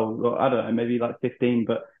 years old, or I don't know, maybe like 15,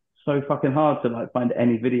 but so fucking hard to like find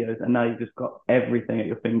any videos, and now you've just got everything at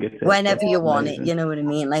your fingertips. Whenever That's you want it, amazing. you know what I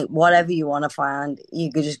mean? Like, whatever you want to find,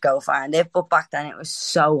 you could just go find it. But back then, it was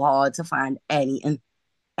so hard to find anything,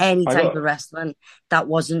 any I type got of wrestling that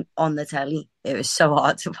wasn't on the telly. It was so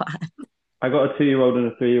hard to find. I got a 2-year-old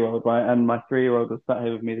and a 3-year-old, right? And my 3-year-old was sat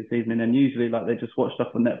here with me this evening, and usually like they just watch stuff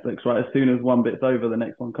on Netflix, right? As soon as one bit's over, the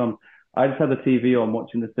next one comes. I just had the TV on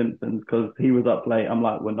watching The Simpsons because he was up late. I'm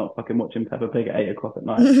like, we're not fucking watching Peppa Pig at 8 o'clock at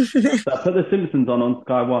night. So I put The Simpsons on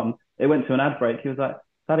Sky One. It went to an ad break. He was like,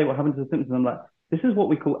 Daddy, what happened to The Simpsons? I'm like, this is what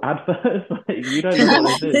we call adverts. Like, you don't know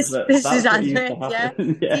what this is, this but this is that's what used to adverts, yeah. happen.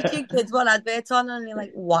 Teaching Yeah. kids what adverts on, and you're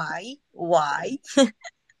like, why? Why? So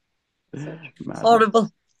Madness.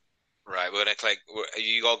 Horrible. Right, we're gonna click.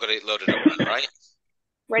 You all got it loaded up then, right?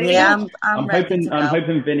 ready to Yeah, go? I'm ready to I'm go.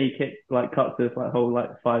 hoping Vinny cuts this like whole like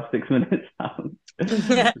 5-6 minutes out.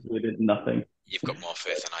 We did nothing. You've got more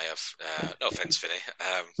faith than I have. No offense, Vinny.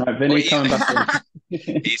 Right, Vinny coming back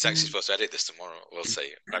in. He's actually supposed to edit this tomorrow. We'll see.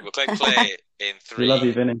 Right, we'll click play in We love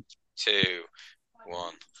you, 3, Vinny. 2,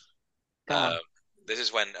 1. Go. This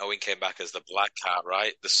is when Owen came back as the Black Cat,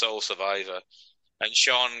 right? The sole survivor. And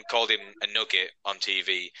Sean called him a nugget on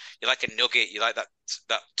TV. You're like a nugget. You like that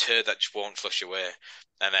turd that just won't flush away.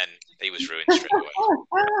 And then he was ruined straight away.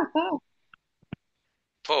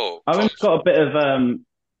 Owen's got a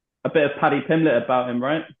bit of Paddy Pimlet about him,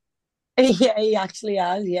 right? Yeah, he actually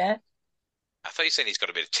has. Yeah. I thought you were saying he's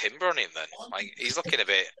got a bit of timber on him then. Like he's looking a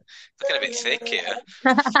bit thick here.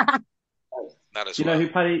 That as Do you know well. who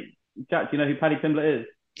Paddy Jack? Do you know who Paddy Pimlet is?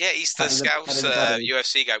 Yeah, he's the Paddy Scouse Paddy.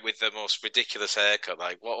 UFC guy with the most ridiculous haircut.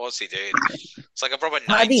 Like, what was he doing? It's like a proper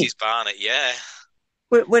Paddy 90s Barnett. Yeah,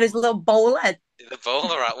 with his little bowl head. the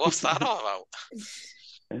bowler. What's that all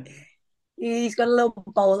about? He's got a little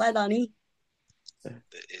bowl head on he.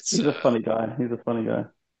 It's He's a funny guy. He's a funny guy.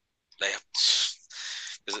 they have,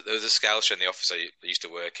 there was a Scouser in the office I used to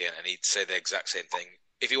work in, and he'd say the exact same thing.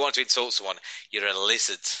 If you want to insult someone, you're a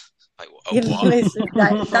lizard. Like, You what? lizard.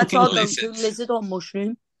 That's all go Lizard. to lizard or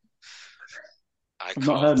mushroom. I I've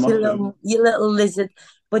not heard mushroom. You little lizard.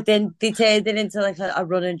 But then they turned it into like a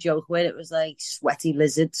running joke where it was like sweaty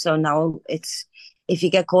lizard. So now it's if you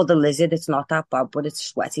get called a lizard, it's not that bad, but it's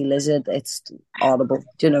sweaty lizard. It's horrible.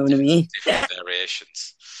 Do you know what I mean? Different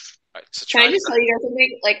variations. Right, so Can try I just tell you guys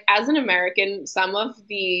something? Like, as an American, some of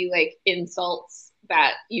the like insults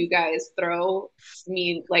that you guys throw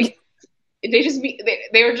mean like they just be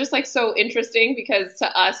they were just like so interesting because to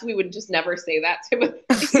us we would just never say that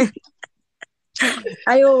typically.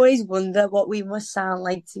 I always wonder what we must sound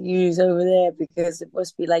like to use over there because it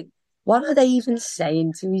must be like, what are they even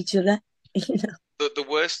saying to each other? You know? the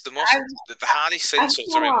worst, the hardest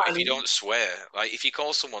insults Come are if you on. don't swear. Like if you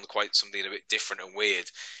call someone quite something a bit different and weird,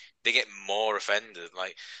 they get more offended.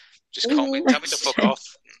 Like just tell me to fuck off,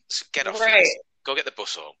 get off here, Right. go get the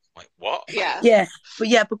bus home. Like what? Yeah.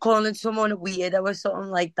 Yeah, but calling someone a weirdo or something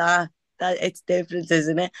like that, that it's different,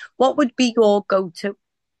 isn't it? What would be your go-to?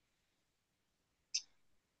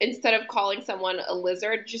 Instead of calling someone a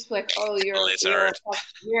lizard, just be like, "Oh, Lizard.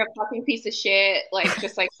 you're a fucking piece of shit." Like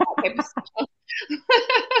just like that type of stuff.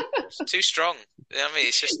 It's too strong. You know what I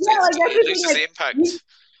mean, Yeah, like that's it the thing. loses the Like impact.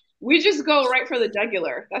 we just go right for the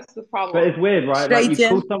jugular. That's the But problem. it's weird, right? Like Straight you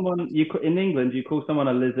call in. someone, in England, you call someone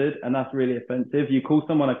a lizard, and that's really offensive. You call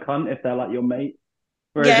someone a cunt if they're like your mate.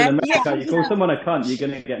 Whereas in Yeah, yeah. America, you call Yeah. someone a cunt, you're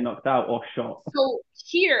gonna get knocked out or shot. So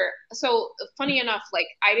here, so funny enough, like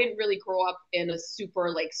I didn't really grow up in a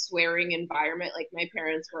super like swearing environment. Like my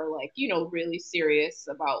parents were like, really serious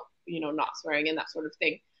about, not swearing and that sort of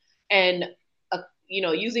thing. And,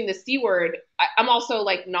 using the C word, I'm also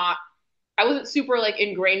like not, I wasn't super like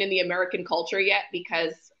ingrained in the American culture yet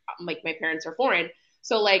because like my parents are foreign.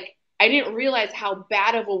 So like I didn't realize how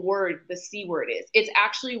bad of a word the C word is. It's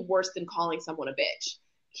actually worse than calling someone a bitch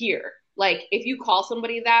here. Like if you call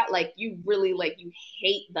somebody that, like you really like you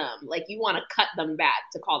hate them. Like you want to cut them bad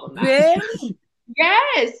to call them that. Really?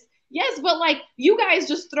 Yes. Yes, but like you guys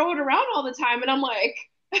just throw it around all the time and I'm like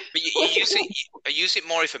But I use it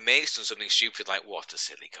more if a mate's done something stupid, like what a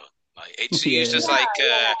silly cunt. Like it's used Yeah. as yeah, like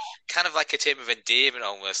yeah, kind of like a term of endearment,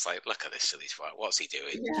 almost like look at this silly twat. What's he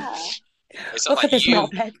doing? yeah. It's not Look like at this you.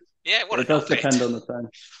 knobhead. Yeah, what a It does knobhead. depend on the tone.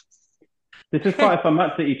 This is quite a fun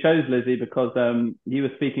match that you chose, Lizzy, because you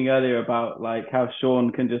were speaking earlier about like how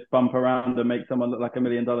Sean can just bump around and make someone look like $1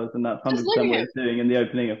 million, and that's Just 100% look at what him. he's doing in the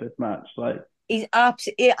opening of this match. Like, He's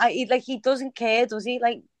absolutely like he doesn't care, does he?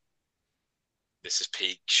 Like This is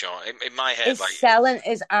peak Sean in my head. his Like, selling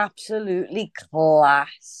is absolutely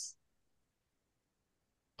class.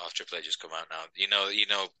 oh, Triple H just come out now. You know,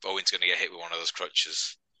 Owen's going to get hit with one of those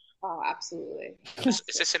crutches. Oh, absolutely. Is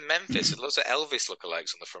this in Memphis? There's lots of Elvis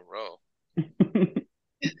lookalikes on the front row.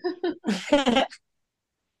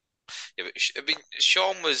 Yeah, but I mean,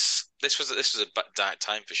 Sean was. This was a dark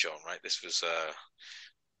time for Sean, right? This was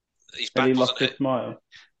his and back he lost wasn't his it? smile.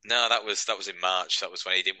 No, that was in March. That was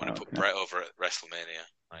when he didn't want to put Okay. Brett over at WrestleMania.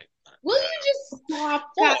 Like, Will you just stop,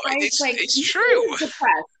 oh, guys? Like it's maybe true. he was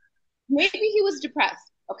depressed. Maybe he was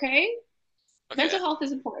depressed. Okay, Okay, mental health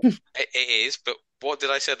is important. it is. But what did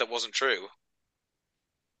I say that wasn't true?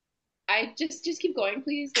 I just keep going,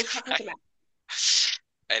 please. Let's talk about the match.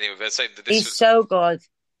 Anyway, but saying that this He's was so good.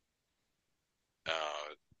 uh,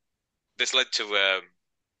 this led to I think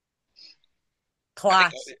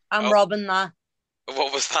Class. I'm oh, robbing that.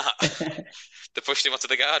 what was that? They pushed him onto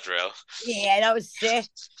the guardrail. Yeah, that was sick.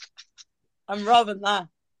 I'm robbing that.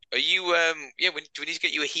 Are you yeah? Do we need to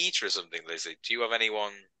get you a heater or something, Lizzie? Do you have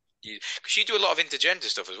anyone? Because you do a lot of intergender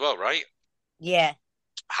stuff as well, right? Yeah.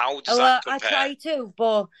 How does that Well, I compare? try to,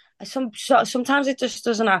 but sometimes it just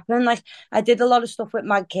doesn't happen. Like I did a lot of stuff with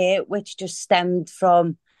my kid, which just stemmed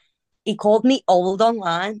from he called me old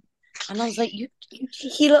online, and I was like, you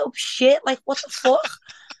cheeky little shit! Like what the fuck?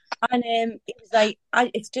 And it was like,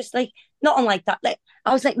 it's just like nothing like that. Like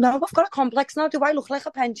I was like, no, I've got a complex now. Do I look like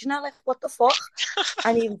a pensioner? Like what the fuck?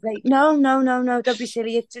 And he was like, no, no, no, no, don't be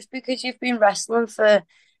silly. It's just because you've been wrestling for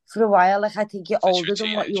a while. Like I think you're Since you're older a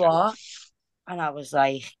than what you teenager. are. And I was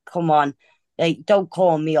like, come on. Like, don't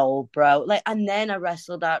call me old, bro. Like, and then I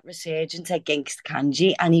wrestled at Resurgence at Gangsta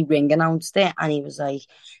Kanji, and he ring announced it, and he was like,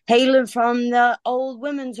 hailing from the old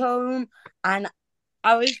women's home, and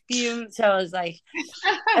I was fumed. So I was like,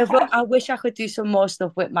 I wish I could do some more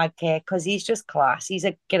stuff with my kid because he's just class. He's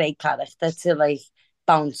a great character to like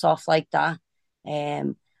bounce off like that.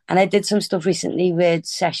 And I did some stuff recently with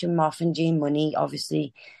Session Moth and Gene Money,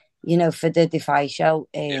 obviously, for the Defy show.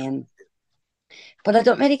 Yeah, But I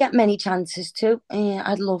don't really get many chances to.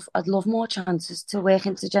 I'd love more chances to work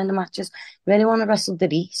into gender matches. Really want to wrestle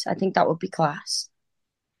Denise. I think that would be class.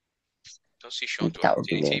 don't see I Sean think do it that on would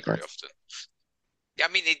be really TNT very good. often. Yeah,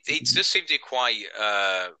 I mean, it does seem to be quite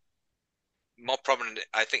more prominent.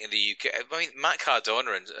 I think in the UK. I mean, Matt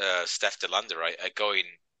Cardona and Steph Delander, right, are going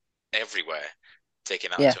everywhere.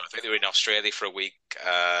 taking that Yeah. tour. I think they were in Australia for a week.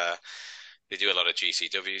 They do a lot of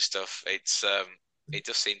GCW stuff. It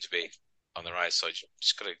does seem to be on the rise, so I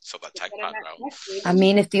just gotta sort that tag partner out. I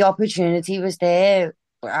mean, if the opportunity was there,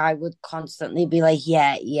 I would constantly be like,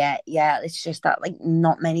 yeah, yeah, yeah. It's just that like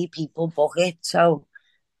not many people book it. So,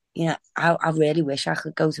 I really wish I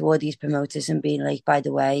could go to all these promoters and be like, by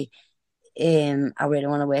the way, I really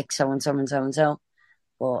want to work so and so and so and so.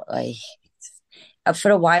 But like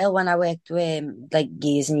for a while when I worked with like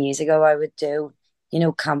years and years ago, I would do,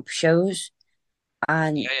 camp shows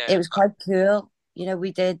and Yeah, it yeah, was quite cool.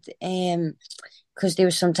 We did because there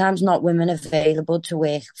was sometimes not women available to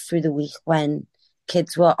work through the week when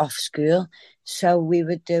kids were off school. So we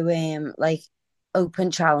would do like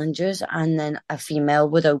open challenges and then a female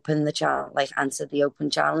would open the challenge, like answer the open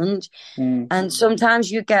challenge. Mm. And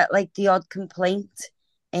sometimes you get like the odd complaint,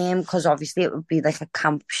 because obviously it would be like a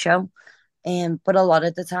camp show. But a lot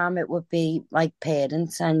of the time it would be like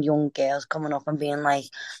parents and young girls coming up and being like,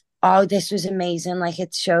 oh, this was amazing. Like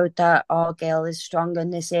it showed that our girl is strong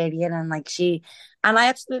in this area and and I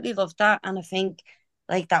absolutely loved that. And I think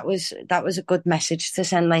like that was a good message to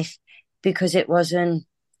send, like, because it wasn't,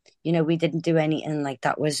 we didn't do anything like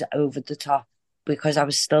that was over the top because I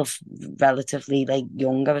was still relatively like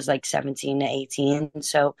young. I was like 17 or 18.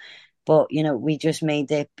 So, but we just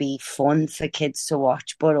made it be fun for kids to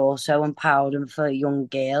watch, but also empowering for young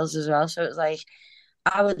girls as well. So it's like,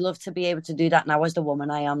 I would love to be able to do that now as the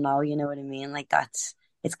woman I am now, you know what I mean? Like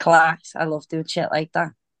it's class. I love doing shit like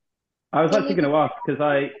that. I was So actually Lizzy, going to ask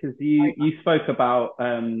because you spoke about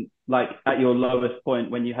like at your lowest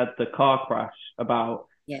point when you had the car crash about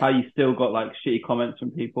Yeah. how you still got like shitty comments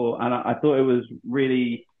from people, and I thought it was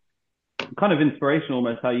really kind of inspirational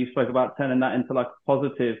almost how you spoke about turning that into like a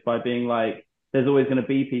positive by being like there's always going to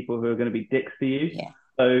be people who are going to be dicks to you. Yeah.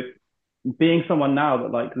 So being someone now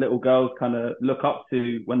that like little girls kind of look up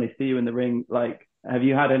to when they see you in the ring, like have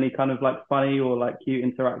you had any kind of like funny or like cute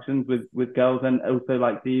interactions with girls, and also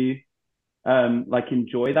like do you like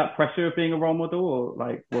enjoy that pressure of being a role model, or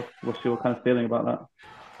like what's your kind of feeling about that?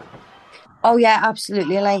 Oh yeah,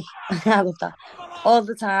 absolutely. Like I love that all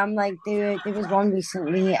the time. Like there was one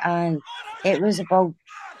recently, and it was about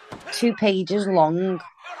 2 pages long,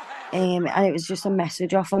 and it was just a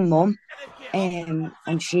message off a mum. And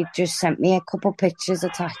she just sent me a couple pictures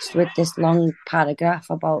attached with this long paragraph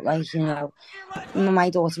about like, my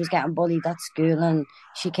daughter was getting bullied at school and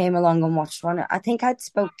she came along and watched one. I think I'd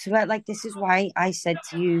spoke to her. Like, this is why I said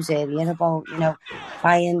to you earlier about,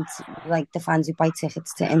 buying like the fans who buy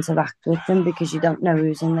tickets to interact with them because you don't know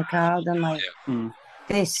who's in the crowd. And like yeah. Mm,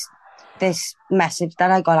 this, this message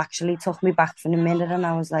that I got actually took me back for a minute. And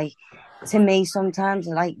I was like, to me, sometimes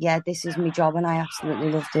like, yeah, this is my job and I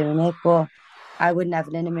absolutely love doing it. But I would never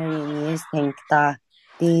in a million years think that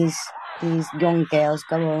these young girls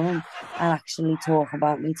go home and actually talk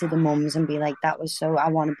about me to the mums and be like, that was so, I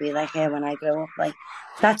want to be like her when I grow up. Like,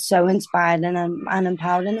 that's so inspiring and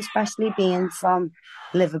empowering, especially being from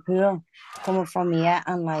Liverpool, coming from here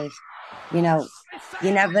and like, you know,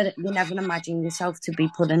 you never imagine yourself to be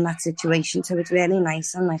put in that situation. So it's really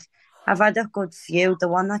nice. And like, I've had a good few. The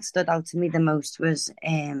one that stood out to me the most was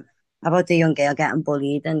about the young girl getting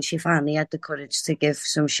bullied, and she finally had the courage to give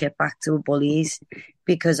some shit back to her bullies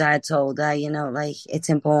because I had told her, like it's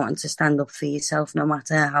important to stand up for yourself, no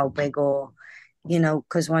matter how big or,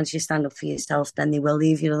 because once you stand up for yourself, then they will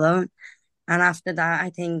leave you alone. And after that, I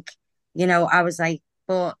think, I was like,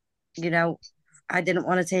 but, you know, I didn't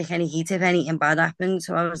want to take any heat if anything bad happened.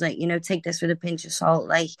 So I was like, take this with a pinch of salt.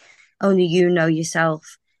 Like, only you know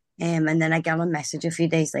yourself. And then I got a message a few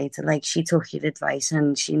days later, like, she took your advice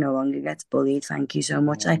and she no longer gets bullied. Thank you so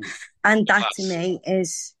much. Like, um, and that to Class. me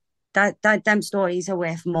is that them stories are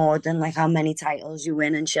worth more than like how many titles you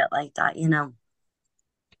win and shit like that. 100%.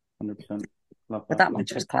 Love But that. that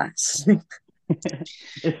much was class.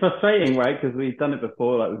 It's frustrating, right? Because we've done it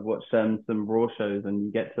before. Like we've watched some Raw shows, and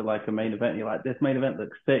you get to like a main event, and you're like, this main event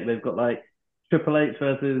looks sick. They've got like Triple H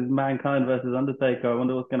versus Mankind versus Undertaker. I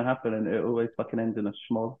wonder what's gonna happen, and it always fucking ends in a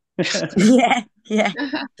schmoz. Yeah, yeah,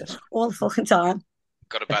 all the fucking time.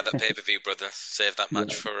 Got to buy that pay-per-view, brother. Save that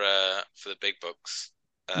match Yeah, for the big bucks.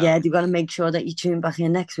 Yeah, you got to make sure that you tune back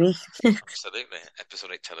in next week. Absolutely.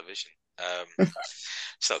 Episodic television.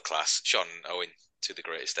 Still class. Sean Owen to the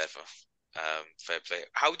greatest ever. Fair play.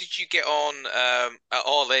 How did you get on at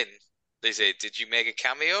All In, Lizzie? Did you make a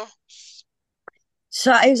cameo?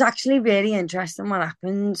 So it was actually really interesting what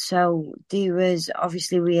happened. So there was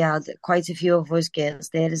obviously we had quite a few of us girls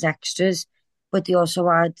there as extras, but they also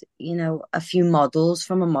had, a few models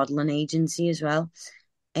from a modeling agency as well.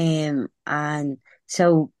 And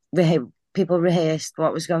so people rehearsed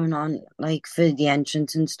what was going on, like for the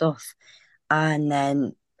entrance and stuff. And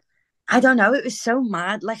then I don't know, it was so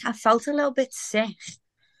mad. Like I felt a little bit sick,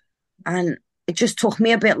 and it just took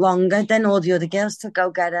me a bit longer than all the other girls to go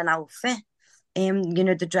get an outfit.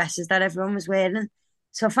 The dresses that everyone was wearing.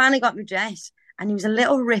 So I finally got my dress, and he was a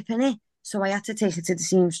little rip in it. So I had to take it to the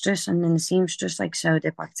seamstress, and then the seamstress like sewed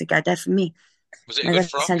it back together for me, Was it a and I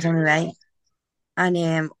good got frock? sent on my way.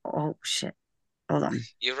 And oh shit, hold on.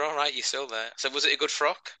 You're all right. You're still there. So was it a good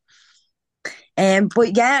frock?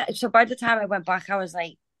 But yeah, so by the time I went back, I was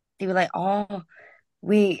like, they were like, oh,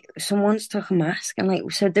 someone's took a mask, and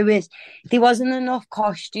like, so there wasn't enough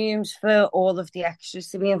costumes for all of the extras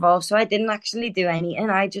to be involved. So I didn't actually do anything.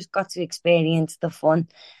 I just got to experience the fun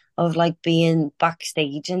of like being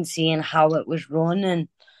backstage and seeing how it was run, and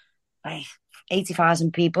like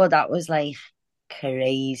 80,000 people. That was like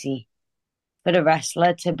crazy for a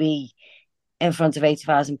wrestler to be in front of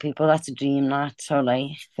 80,000 people. That's a dream, that. So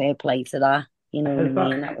like, fair play to that. You know what I Has that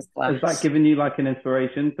mean? That was has that class. given you like an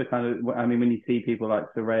inspiration to kind of? I mean, when you see people like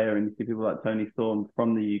Soraya and you see people like Tony Storm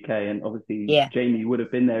from the UK, and obviously Yeah. Jamie would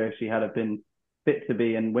have been there if she had have been fit to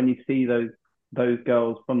be. And when you see those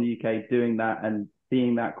girls from the UK doing that and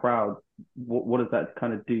seeing that crowd, what does that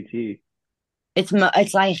kind of do to you?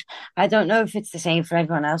 It's like, I don't know if it's the same for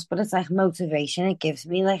everyone else, but it's like motivation. It gives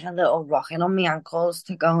me like a little rocking on my ankles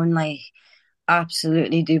to go and like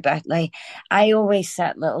absolutely do better. Like I always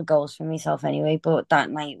set little goals for myself anyway, but that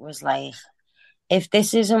night was like, if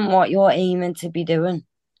this isn't what you're aiming to be doing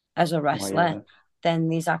as a Oh wrestler, yeah, then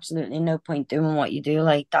there's absolutely no point doing what you do.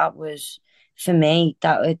 Like that was for me,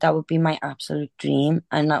 that would be my absolute dream,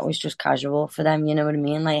 and that was just casual for them. You know what I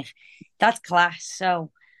mean? Like that's class.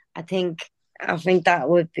 So I think I think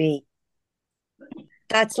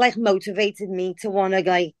that's like motivated me to want to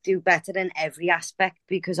like do better in every aspect,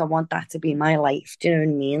 because I want that to be my life. Do you know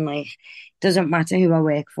what I mean? Like, doesn't matter who I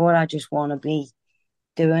work for. I just want to be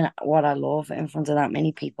doing what I love in front of that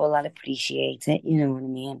many people that appreciate it. You know what I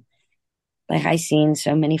mean? Like I seen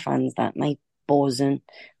so many fans that night buzzing.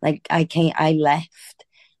 Like I left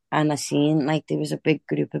and I seen like there was a big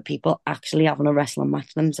group of people actually having a wrestling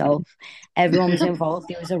match themselves. Everyone was involved.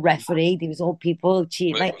 There was a referee. There was all people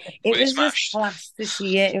cheating. Were, Like it were they was just smashed? class to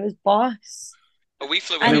see it. It was boss. We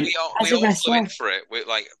flew I in. And mean, as We a all flew wrestler, in for it. We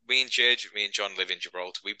like me and John live in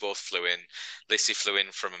Gibraltar. We both flew in. Lizzy flew in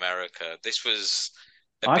from America. This was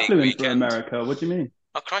a I big flew in for weekend. America. What do you mean?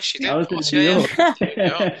 Oh Christ, you did, I of was in course. New Yeah, yeah. York. There we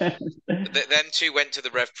go. Them two went to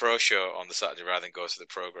the Rev Pro show on the Saturday rather than go to the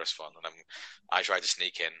Progress one, and I tried to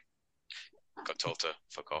sneak in. Got told to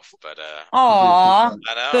fuck off, but aw,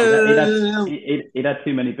 I know. boo. He'd had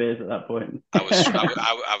too many beers at that point. I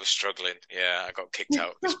was struggling. Yeah, I got kicked out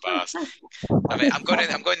of this bars. I mean, I'm going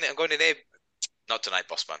in here. Not tonight,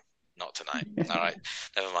 boss man. Not tonight. All right,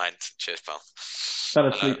 never mind. Cheers, pal. Fell Uh,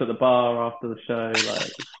 asleep at the bar after the show.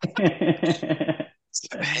 Like,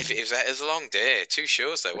 it was a long day. Two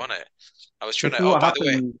shows though, wasn't it? I was trying this to. is Oh, what by the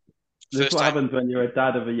way, happens. This is first what time happens when you're a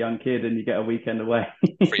dad of a young kid and you get a weekend away.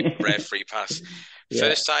 free pass. Yeah.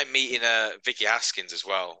 First time meeting Vicky Haskins as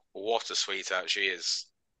well. What a sweetheart she is.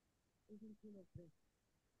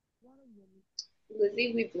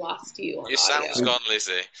 Lizzy, we've lost you on Your sound's audio. gone,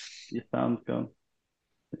 Lizzie. Your sound's gone.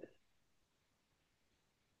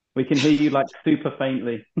 We can hear you like super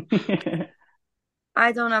faintly.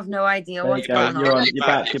 I don't have no idea There you what's You're go. back. going You're on. on. You're You're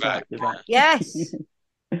back. back. You're You're back. back. You're back. Yes.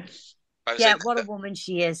 I was Yeah, saying what a woman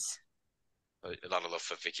she is a lot of love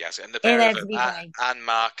for Vicky Haskins and the in pair of them, every way. Anne,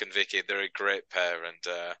 Mark, and Vicky. They're a great pair, and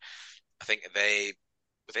I think they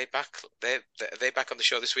were they back. Are they back on the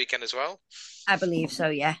show this weekend as well? I believe so.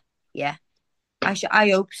 Yeah, yeah. I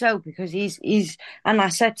hope so, because he's an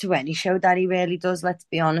asset to any show that he really does. Let's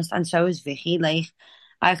be honest, and so is Vicky. Like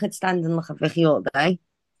I could stand and look at Vicky all day.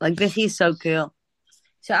 Like Vicky's so cool.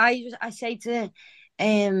 So I say to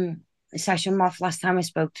Session Moth last time I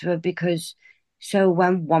spoke to her, because so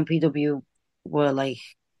when one PW were like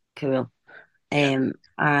cool, Yeah.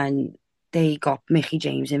 and they got Mickey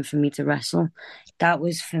James in for me to wrestle. That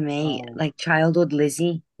was for me, Oh, like childhood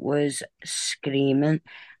Lizzie was screaming,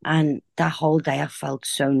 and that whole day I felt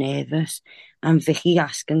so nervous. And Vicky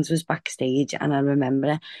Askins was backstage, and I remember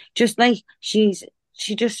her, just like she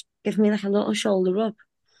just gave me like a little shoulder rub,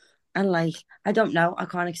 and like I don't know, I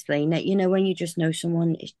can't explain it. You know, when you just know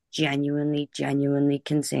someone is genuinely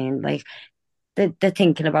concerned, like they're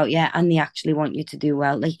thinking about you and they actually want you to do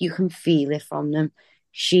well. Like you can feel it from them.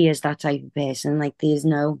 She is that type of person. Like there's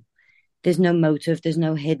no motive, there's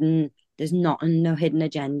nothing, no hidden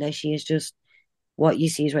agenda. She is just what you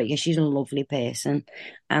see is what you. She's a lovely person,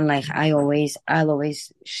 and like I'll always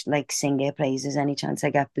like sing her praises any chance I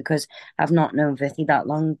get because I've not known Vicky that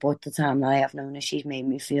long, but the time that I have known her, she's made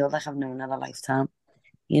me feel like I've known her a lifetime.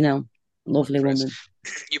 You know, lovely Chris, woman.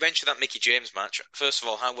 you mentioned that Mickey James match. First of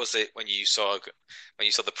all, how was it when you saw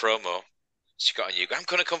the promo? She got on you. I'm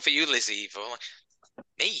gonna come for you, Lizzy. Like,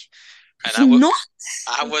 me. And She's how nuts.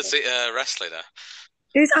 was it wrestling her?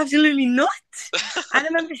 It was absolutely nuts. I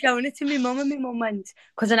remember showing it to my mum, and my mum went,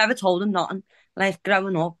 because I never told him nothing. Like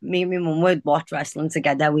growing up, me and my mum would watch wrestling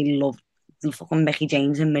together. We loved the fucking Mickey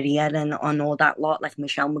James and Maria and all that lot, like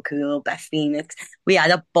Michelle McCool, Beth Phoenix. We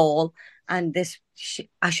had a ball, and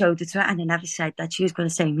I showed it to her, and I never said that she was going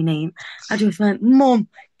to say my name. I just went, Mum,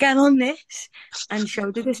 get on this, and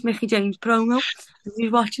showed her this Mickey James promo. She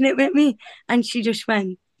was watching it with me, and she just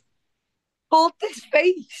went, hold this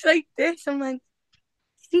face like this. I'm like,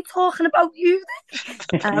 is he talking about you?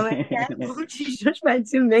 And I went, yeah, Mum, she's just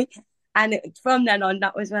mentioned me. And from then on,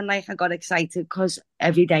 that was when like I got excited because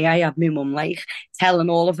every day I had my mum like telling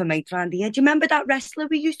all of her mates around here, do you remember that wrestler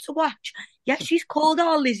we used to watch? Yeah, she's called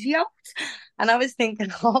our Lizzy out. And I was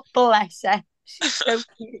thinking, oh, bless her. She's so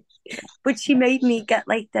cute. But she made me get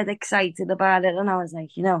like dead excited about it. And I was like,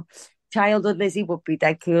 childhood Lizzy would be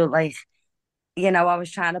dead cool. Like, I was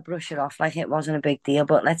trying to brush it off like it wasn't a big deal,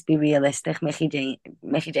 but let's be realistic. Mickey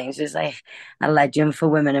James is like a legend for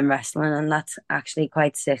women in wrestling, and that's actually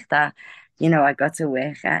quite sick that, I got to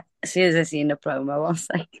work at. As soon as I seen the promo, I was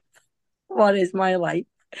like, what is my life?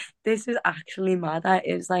 This is actually mad.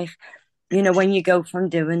 It was like, when you go from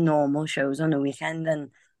doing normal shows on a weekend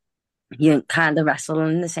and you kind of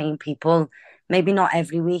wrestling the same people, maybe not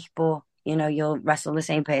every week, but you'll wrestle the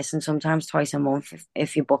same person sometimes twice a month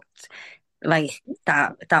if you booked like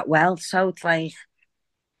that well. So it's like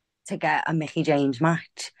to get a Mickey James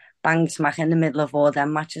match, bang smack in the middle of all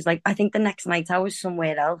them matches. Like I think the next night I was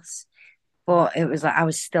somewhere else, but it was like I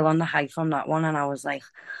was still on the high from that one, and I was like,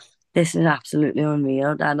 this is absolutely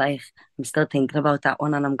unreal. That like I'm still thinking about that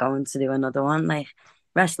one, and I'm going to do another one. Like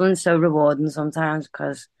wrestling's so rewarding sometimes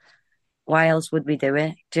because why else would we do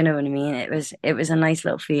it? Do you know what I mean? It was a nice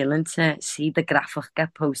little feeling to see the graphic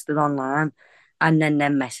get posted online and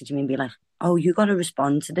then message me and be like, oh, you got to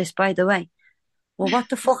respond to this, by the way. Well, what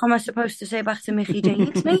the fuck am I supposed to say back to Mickey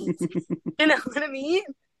James, mate? You know what I mean?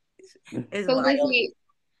 It's So wild. Lizzy,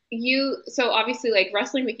 so obviously like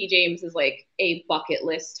wrestling Mickey James is like a bucket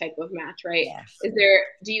list type of match, right? Yes.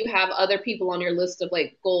 Do you have other people on your list of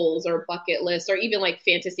like goals or bucket lists or even like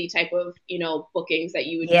fantasy type of, bookings that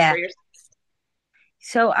you would do Yeah. for yourself?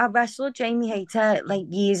 So I wrestled Jamie Hayter like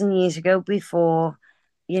years and years ago before,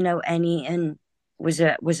 any and was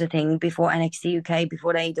a thing before NXT UK,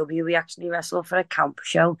 before AEW. We actually wrestled for a camp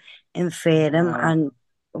show in Fairham, Wow. and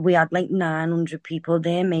we had like 900 people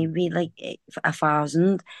there, maybe like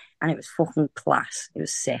 1,000, and it was fucking class. It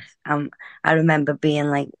was sick. I remember being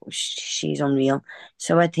like, she's unreal.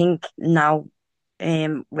 So I think now,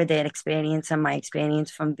 with their experience and my experience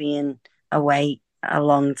from being away a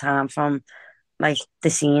long time from like the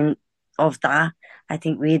scene of that. I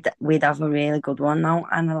think we'd have a really good one now,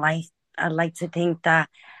 and I'd like to think that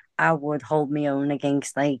I would hold my own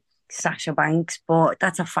against like Sasha Banks, but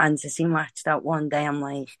that's a fantasy match. That one day I'm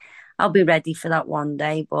like, I'll be ready for that one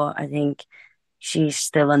day, but I think she's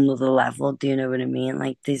still another level. Do you know what I mean?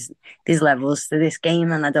 Like there's levels to this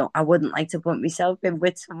game, and I wouldn't like to put myself in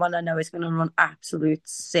with someone I know is going to run absolute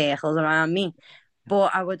circles around me.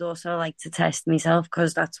 But I would also like to test myself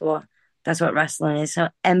because that's what wrestling is. So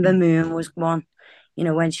Ember Moon was one.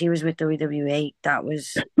 When she was with WWE, I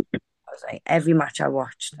was like every match I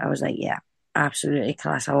watched, I was like, yeah, absolutely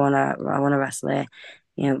class. I wanna wrestle her.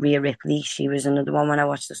 Rhea Ripley, she was another one when I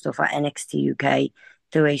watched the stuff at NXT UK,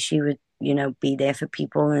 the way she would, be there for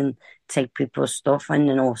people and take people's stuff, and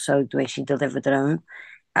then also the way she delivered her own.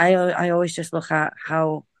 I always just look at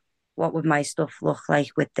what would my stuff look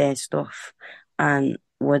like with their stuff, and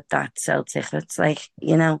would that sell tickets? Like,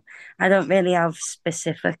 I don't really have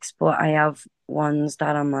specifics, but I have ones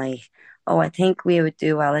that I'm like, oh, I think we would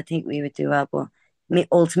do well. I think we would do well. But my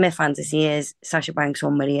ultimate fantasy is Sasha Banks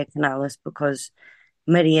or Maria Canales because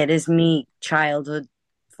Maria is me childhood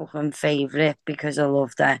fucking favourite because I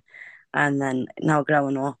loved her. And then now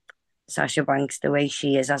growing up, Sasha Banks, the way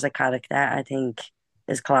she is as a character, I think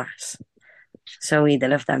is class. So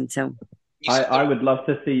either of them two. You I, said I would love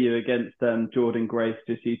to see you against Jordan Grace,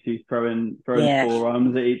 just you two throwing Yeah.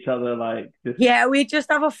 forearms at each other, like just Yeah, we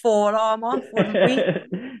just have a forearm off, wouldn't we?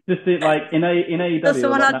 just like in So AEW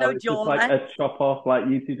someone like had now no it's just jaw like left. a chop off, like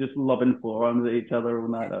you two just lobbing forearms at each other all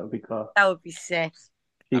night. That would be class. That would be sick.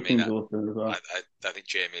 I She mean, seems awesome as I, well. I, I think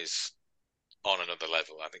Jamie's on another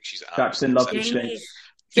level. I think she's Jackson absolutely loves his exceptional. Jamie.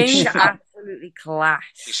 Jamie's Jamie's absolutely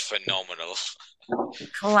She's class. phenomenal.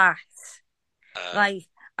 Class. Um, Like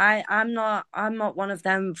I'm not one of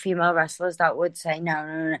them female wrestlers that would say no,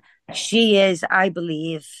 no, no. She is, I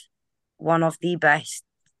believe, one of the best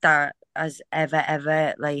that has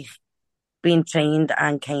ever like been trained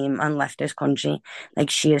and came and left this country. Like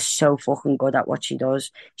she is so fucking good at what she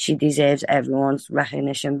does. She deserves everyone's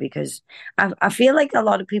recognition because I feel like a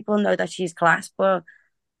lot of people know that she's class, but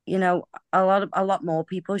a lot more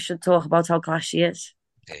people should talk about how class she is.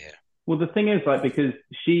 yeah, Well, the thing is, like, because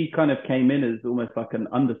she kind of came in as almost like an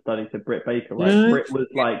understudy to Britt Baker, right? Mm, Britt was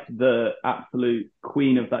like the absolute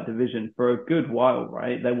queen of that division for a good while,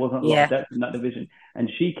 right? There wasn't a lot of yeah, depth in that division. And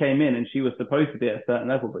she came in and she was supposed to be at a certain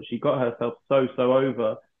level, but she got herself so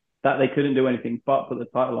over that they couldn't do anything but put the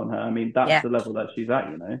title on her. I mean, that's yeah, the level that she's at,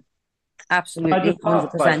 you know? Can I absolutely, just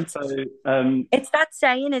ask, like, 100%. so, It's that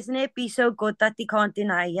saying, isn't it? Be so good that they can't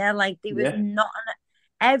deny you. Like there was yeah, not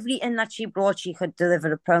everything that she brought. She could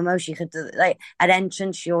deliver a promo. She could do like an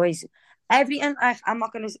entrance. She always everything. I'm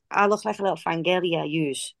not gonna. I look like a little fangirl. Yeah,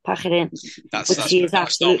 use pack it in. that's But that's she is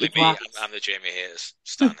that's normally absolutely me. class. I'm the Jamie haters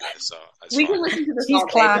stand here, so that's We fine. can listen to this She's all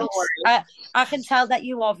day. class. Don't worry. I can tell that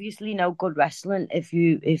you obviously know good wrestling if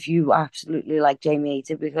you absolutely like Jamie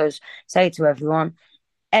Eater because say to everyone,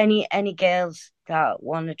 any girls that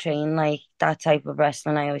want to train like that type of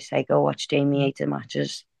wrestling, I always say go watch Jamie Eater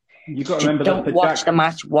matches. you got to Just remember that don't for watch the Jack,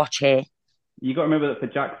 match, watch her. you got to remember that for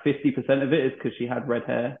Jack, 50% of it is because she had red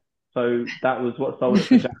hair. So that was what sold it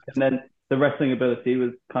for Jack. And then the wrestling ability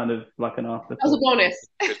was kind of like an That was a afterthought. bonus.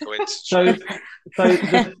 Good coincidence. So, so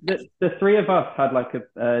the three of us had like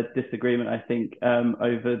a disagreement, I think,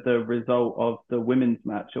 over the result of the women's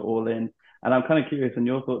match at All In. And I'm kind of curious on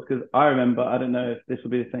your thoughts because I remember, I don't know if this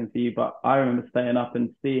will be the same for you, but I remember staying up and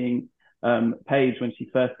seeing Paige when she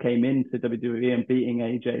first came into WWE and beating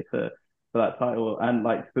AJ for that title. And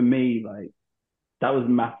like for me, like that was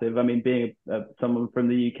massive. I mean, being someone from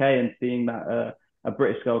the UK and seeing that a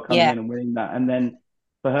British girl coming Yeah, in and winning that, and then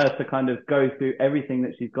for her to kind of go through everything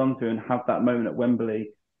that she's gone through and have that moment at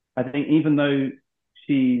Wembley, I think even though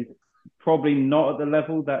she's probably not at the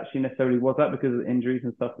level that she necessarily was at because of the injuries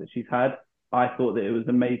and stuff that she's had, I thought that it was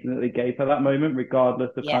amazing that they gave her that moment,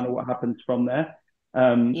 regardless of yeah, kind of what happens from there.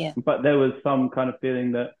 yeah. But there was some kind of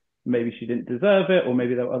feeling that maybe she didn't deserve it, or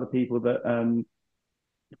maybe there were other people that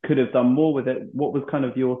could have done more with it. What was kind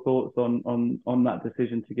of your thoughts on that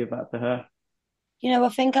decision to give that to her? I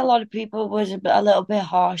think a lot of people was a little bit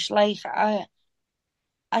harsh. Like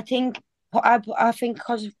I think, I think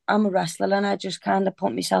because I'm a wrestler and I just kind of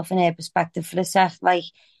put myself in her perspective for a sec. Like,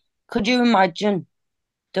 could you imagine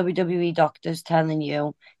WWE doctors telling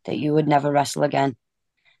you that you would never wrestle again,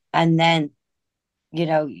 and then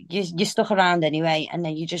you stuck around anyway, and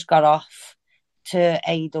then you just got off to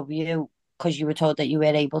AEW because you were told that you were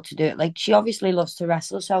able to do it. Like she obviously loves to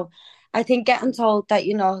wrestle, so I think getting told that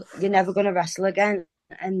you're never going to wrestle again,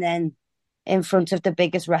 and then in front of the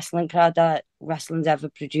biggest wrestling crowd that wrestling's ever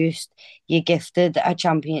produced, you're gifted a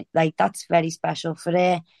champion. Like that's very special for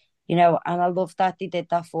her. And I love that they did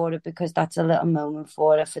that for her because that's a little moment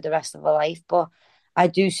for her for the rest of her life. But I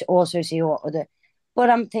do also see what other but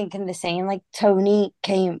I'm thinking the same. Like Tony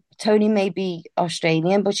may be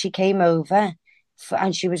Australian, but she came over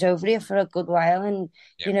and she was over here for a good while. And,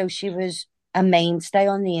 Yeah, she was a mainstay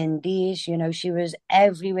on the indies. She was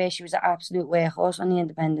everywhere. She was an absolute workhorse on the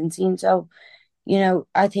independent scene. So,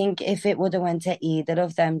 I think if it would have went to either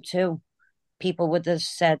of them too, people would have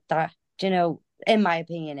said that, in my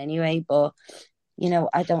opinion anyway. But,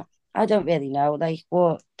 I don't really know. Like,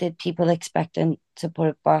 what did people expecting to put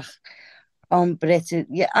it back? On Britain.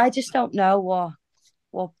 Yeah, I just don't know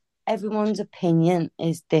what everyone's opinion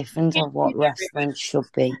is different Can't of what please wrestling should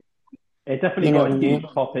be. It definitely You know got what a I huge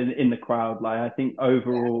mean? pop in the crowd. Like I think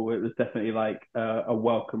overall, it was definitely like a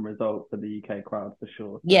welcome result for the UK crowd for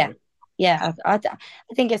sure. Yeah, So yeah. I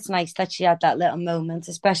think it's nice that she had that little moment,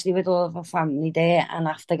 especially with all of her family there, and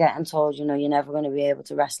after getting told, you're never going to be able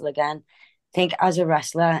to wrestle again. I think as a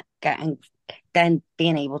wrestler, getting then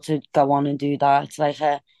being able to go on and do that, it's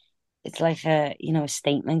like a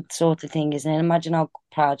statement sort of thing, isn't it? Imagine how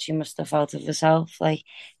proud she must have felt of herself. Like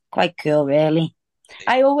quite cool, really. it,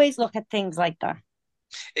 I always look at things like that.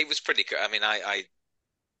 it was pretty good. I mean,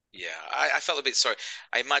 yeah, I felt a bit sorry.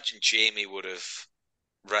 I imagine Jamie would have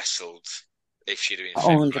wrestled if she'd have been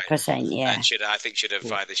fit, right? 100%, And yeah. I think she'd have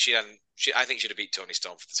cool. either she hadn't. I think she'd have beat Tony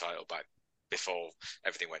Storm for the title back before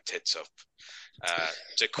everything went tits up.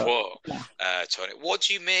 To But quote Yeah. Tony, what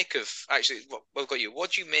do you make of actually? What, we've got you.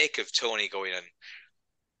 What do you make of Tony going and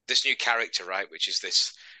this new character, right? Which is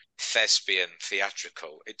this thespian,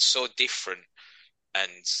 theatrical. It's so different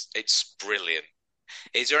and it's brilliant.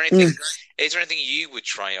 Is there anything Mm. is there anything you would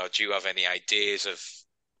try, or do you have any ideas of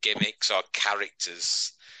gimmicks or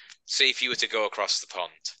characters? See if you were to go across the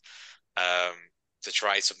pond, um, to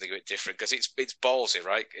try something a bit different, because it's ballsy,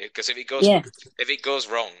 right? Because Yeah, if it goes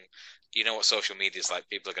wrong, you know what social media is like.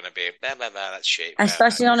 People are going to be blah blah blah. That's shit. Blah, blah,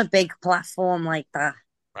 especially on a big platform like that.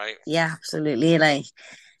 right? Yeah, absolutely. Like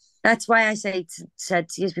that's why I said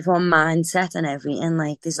to you before, mindset and everything.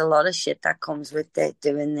 Like there's a lot of shit that comes with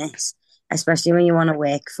doing this, especially when you want to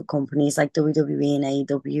work for companies like WWE and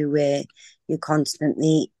AEW, where you're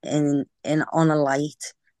constantly in on a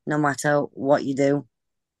light, no matter what you do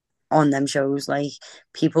on them shows. Like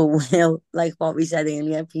people will, like what we said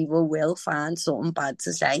earlier, people will find something bad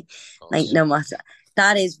to say. Of Like course. no matter,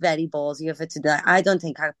 that is very ballsy of it to do. I don't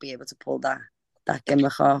think I'd be able to pull that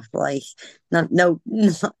gimmick off. Like not no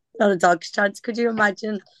not a dog's chance. Could you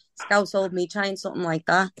imagine Scouse old me trying something like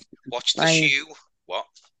that? Watch the Like shoe. What?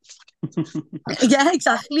 yeah,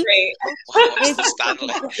 exactly. Great. What's Here's, the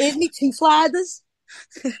Stanley? here's me two sliders.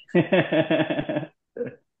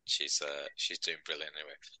 She's doing brilliant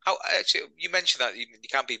anyway. How actually you mentioned that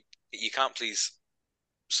you can't please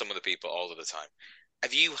some of the people all of the time.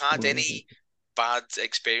 Have you had any bad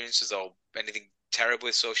experiences or anything terrible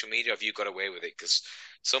with social media? Have you got away with it? Because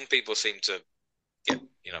some people seem to get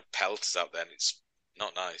pelters out there, and it's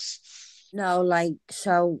not nice. No, like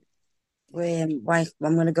so. Like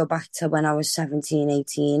I'm gonna go back to when I was 17,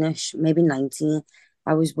 18ish, maybe 19.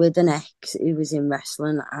 I was with an ex who was in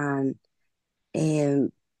wrestling, and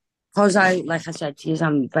because like I said to you,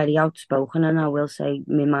 I'm very outspoken and I will say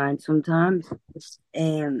my mind sometimes.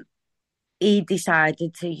 Um, he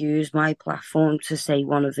decided to use my platform to say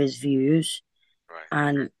one of his views, Right.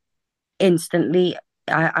 and instantly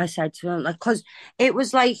I said to him, like, because it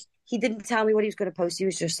was like he didn't tell me what he was going to post. He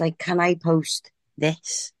was just like, "Can I post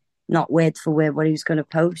this?" Not word for word what he was going to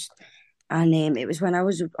post. And it was when I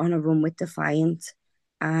was on a run with Defiant,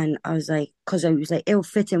 and I was like, because I was like, it'll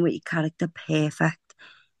fit in with your character perfect.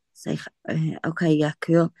 It's like, okay, yeah,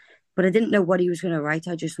 cool. But I didn't know what he was going to write.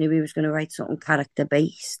 I just knew he was going to write something character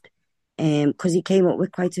based. Because he came up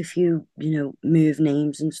with quite a few, move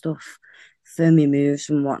names and stuff for me moves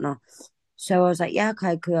and whatnot. So I was like, yeah,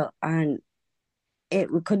 okay, cool. And it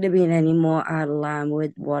couldn't have been any more out of line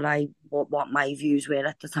with what my views were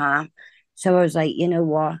at the time. So I was like, you know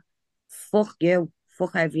what? Fuck you.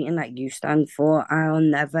 Fuck everything that you stand for. I'll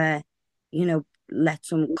never, let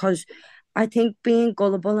some because I think being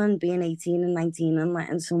gullible and being 18 and 19 and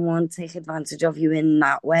letting someone take advantage of you in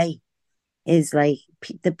that way is like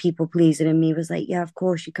the people pleaser in me was like, yeah, of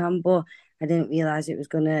course you can, but I didn't realize it was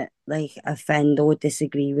gonna like offend or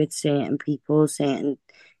disagree with certain people, certain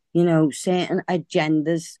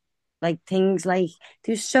agendas, like things like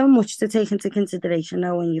there's so much to take into consideration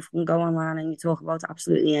now when you can go online and you talk about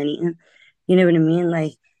absolutely anything. You know what I mean?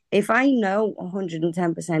 Like if I know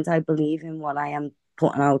 110% I believe in what I am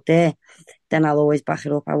putting out there, then I'll always back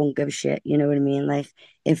it up. I won't give a shit. You know what I mean? Like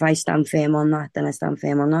if I stand firm on that, then I stand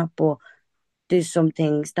firm on that. But there's some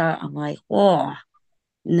things that I'm like, oh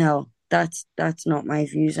no, that's not my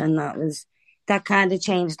views, and that kind of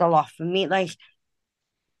changed a lot for me. Like,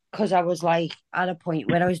 because I was like at a point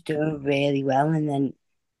where I was doing really well, and then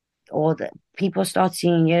all the people start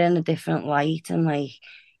seeing you in a different light, and like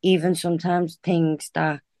even sometimes things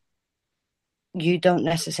that you don't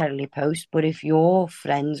necessarily post, but if you're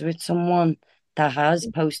friends with someone that has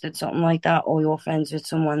posted something like that, or you're friends with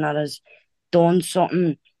someone that has done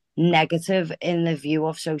something negative in the view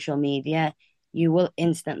of social media, you will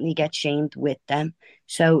instantly get shamed with them.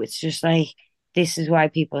 So it's just like this is why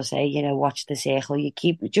people say, watch the circle. You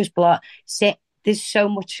keep just block. Sit. There's so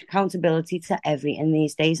much accountability to everything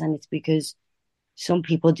these days, and it's because some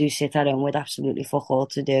people do sit at home with absolutely fuck all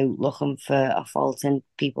to do, looking for a fault in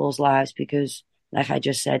people's lives because, like I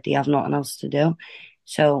just said, they have nothing else to do.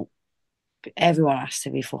 So everyone has to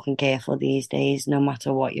be fucking careful these days, no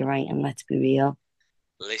matter what you're writing. Let's be real.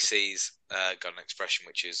 Lizzy's got an expression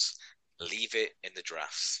which is "leave it in the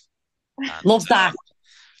drafts," and Love that.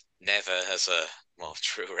 never has a more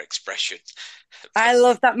truer expression. I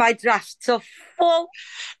love that my drafts are full.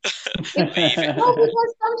 Leave it. Well,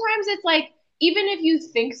 because sometimes it's like, even if you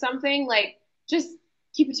think something, like, just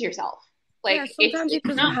keep it to yourself. Yeah, Like, sometimes it it's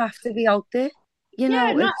doesn't not, have to be out there. yeah,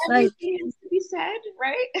 not It's like everything needs to be said,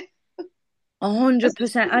 right?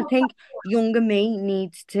 100%. I Especially think younger me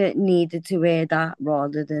needed to hear that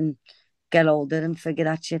rather than get older and figure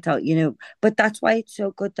that shit out. But that's why it's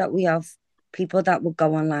so good that we have people that will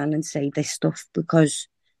go online and say this stuff because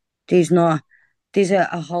there's not there's a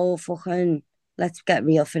whole fucking let's get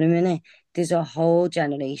real for a minute. there's a whole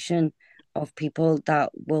generation of people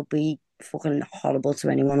that will be fucking horrible to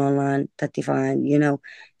anyone online that they find, you know.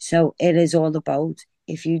 So it is all about,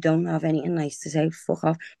 if you don't have anything nice to say, fuck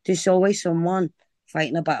off. There's always someone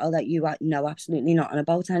fighting a battle that you know absolutely nothing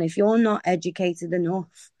about. And if you're not educated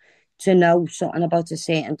enough to know something about a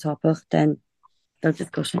certain topic, then don't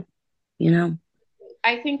discuss it, you know.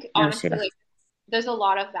 I think Never say honestly, that. like, there's a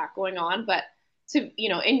lot of that going on, but to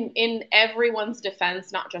in everyone's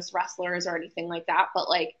defense, not just wrestlers or anything like that, but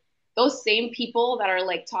like those same people that are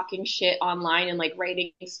like talking shit online and like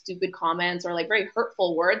writing stupid comments or like very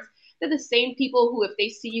hurtful words, they're the same people who, if they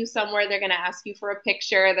see you somewhere, they're gonna ask you for a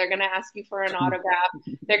picture, they're gonna ask you for an autograph,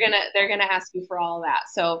 they're gonna ask you for all of that.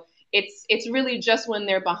 So it's really just when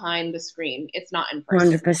they're behind the screen. It's not in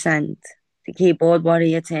person. 100%. The keyboard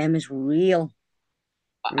warrior term is real,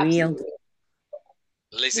 real. Absolutely.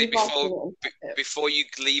 Lizzie, We've all seen it. before you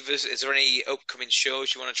leave us, is there any upcoming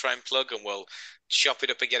shows you want to try and plug, and we'll chop it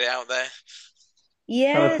up and get it out there? Tell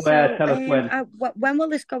Yeah, us where, so tell us when. when will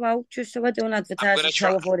this go out? Just so I don't I'm advertise the gonna try.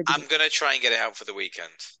 show, I've already I'm been. gonna try and get it out for the weekend.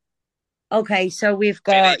 Okay, so we've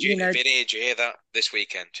Vinny, got, Vinny, did you hear that? This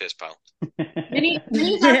weekend. Cheers, pal. Vinny's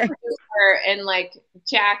our producer, and like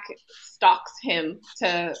Jack stalks him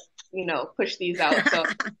to, push these out. So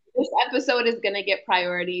this episode is gonna get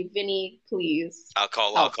priority. Vinny, please I'll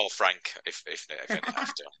help. call Frank if I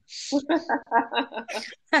have to.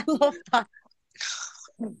 I love that.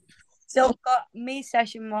 So I've got me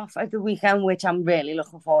session off at the weekend, which I'm really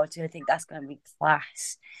looking forward to. I think that's going to be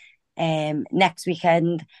class. Next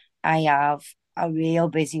weekend I have a real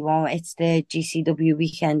busy one. It's the GCW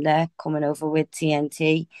weekend there coming over with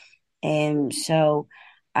TNT. So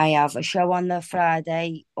I have a show on the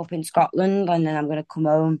Friday up in Scotland, and then I'm going to come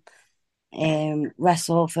home,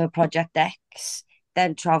 wrestle for Project X,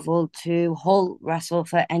 then travel to Hull, wrestle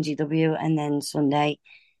for NGW, and then Sunday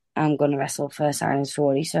I'm going to wrestle for Silence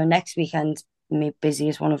 40. So next weekend, my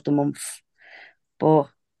busiest one of the month. But,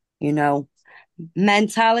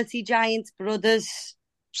 mentality giants, brothers.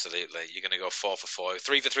 Absolutely. You're going to go 4 for 4,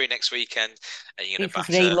 3 for 3 next weekend, and you're going to 3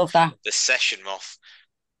 for 3, batter love that. the session off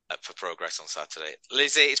for Progress on Saturday.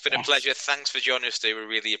 Lizzie, it's been a pleasure. Thanks for joining us today. We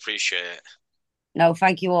really appreciate it. No,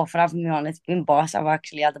 thank you all for having me on. It's been boss. I've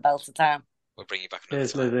actually had the belt of time. We'll bring you back another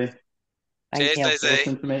Cheers, time. Lizzie. Thank Cheers, you. Lizzie.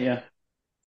 Awesome to meet you.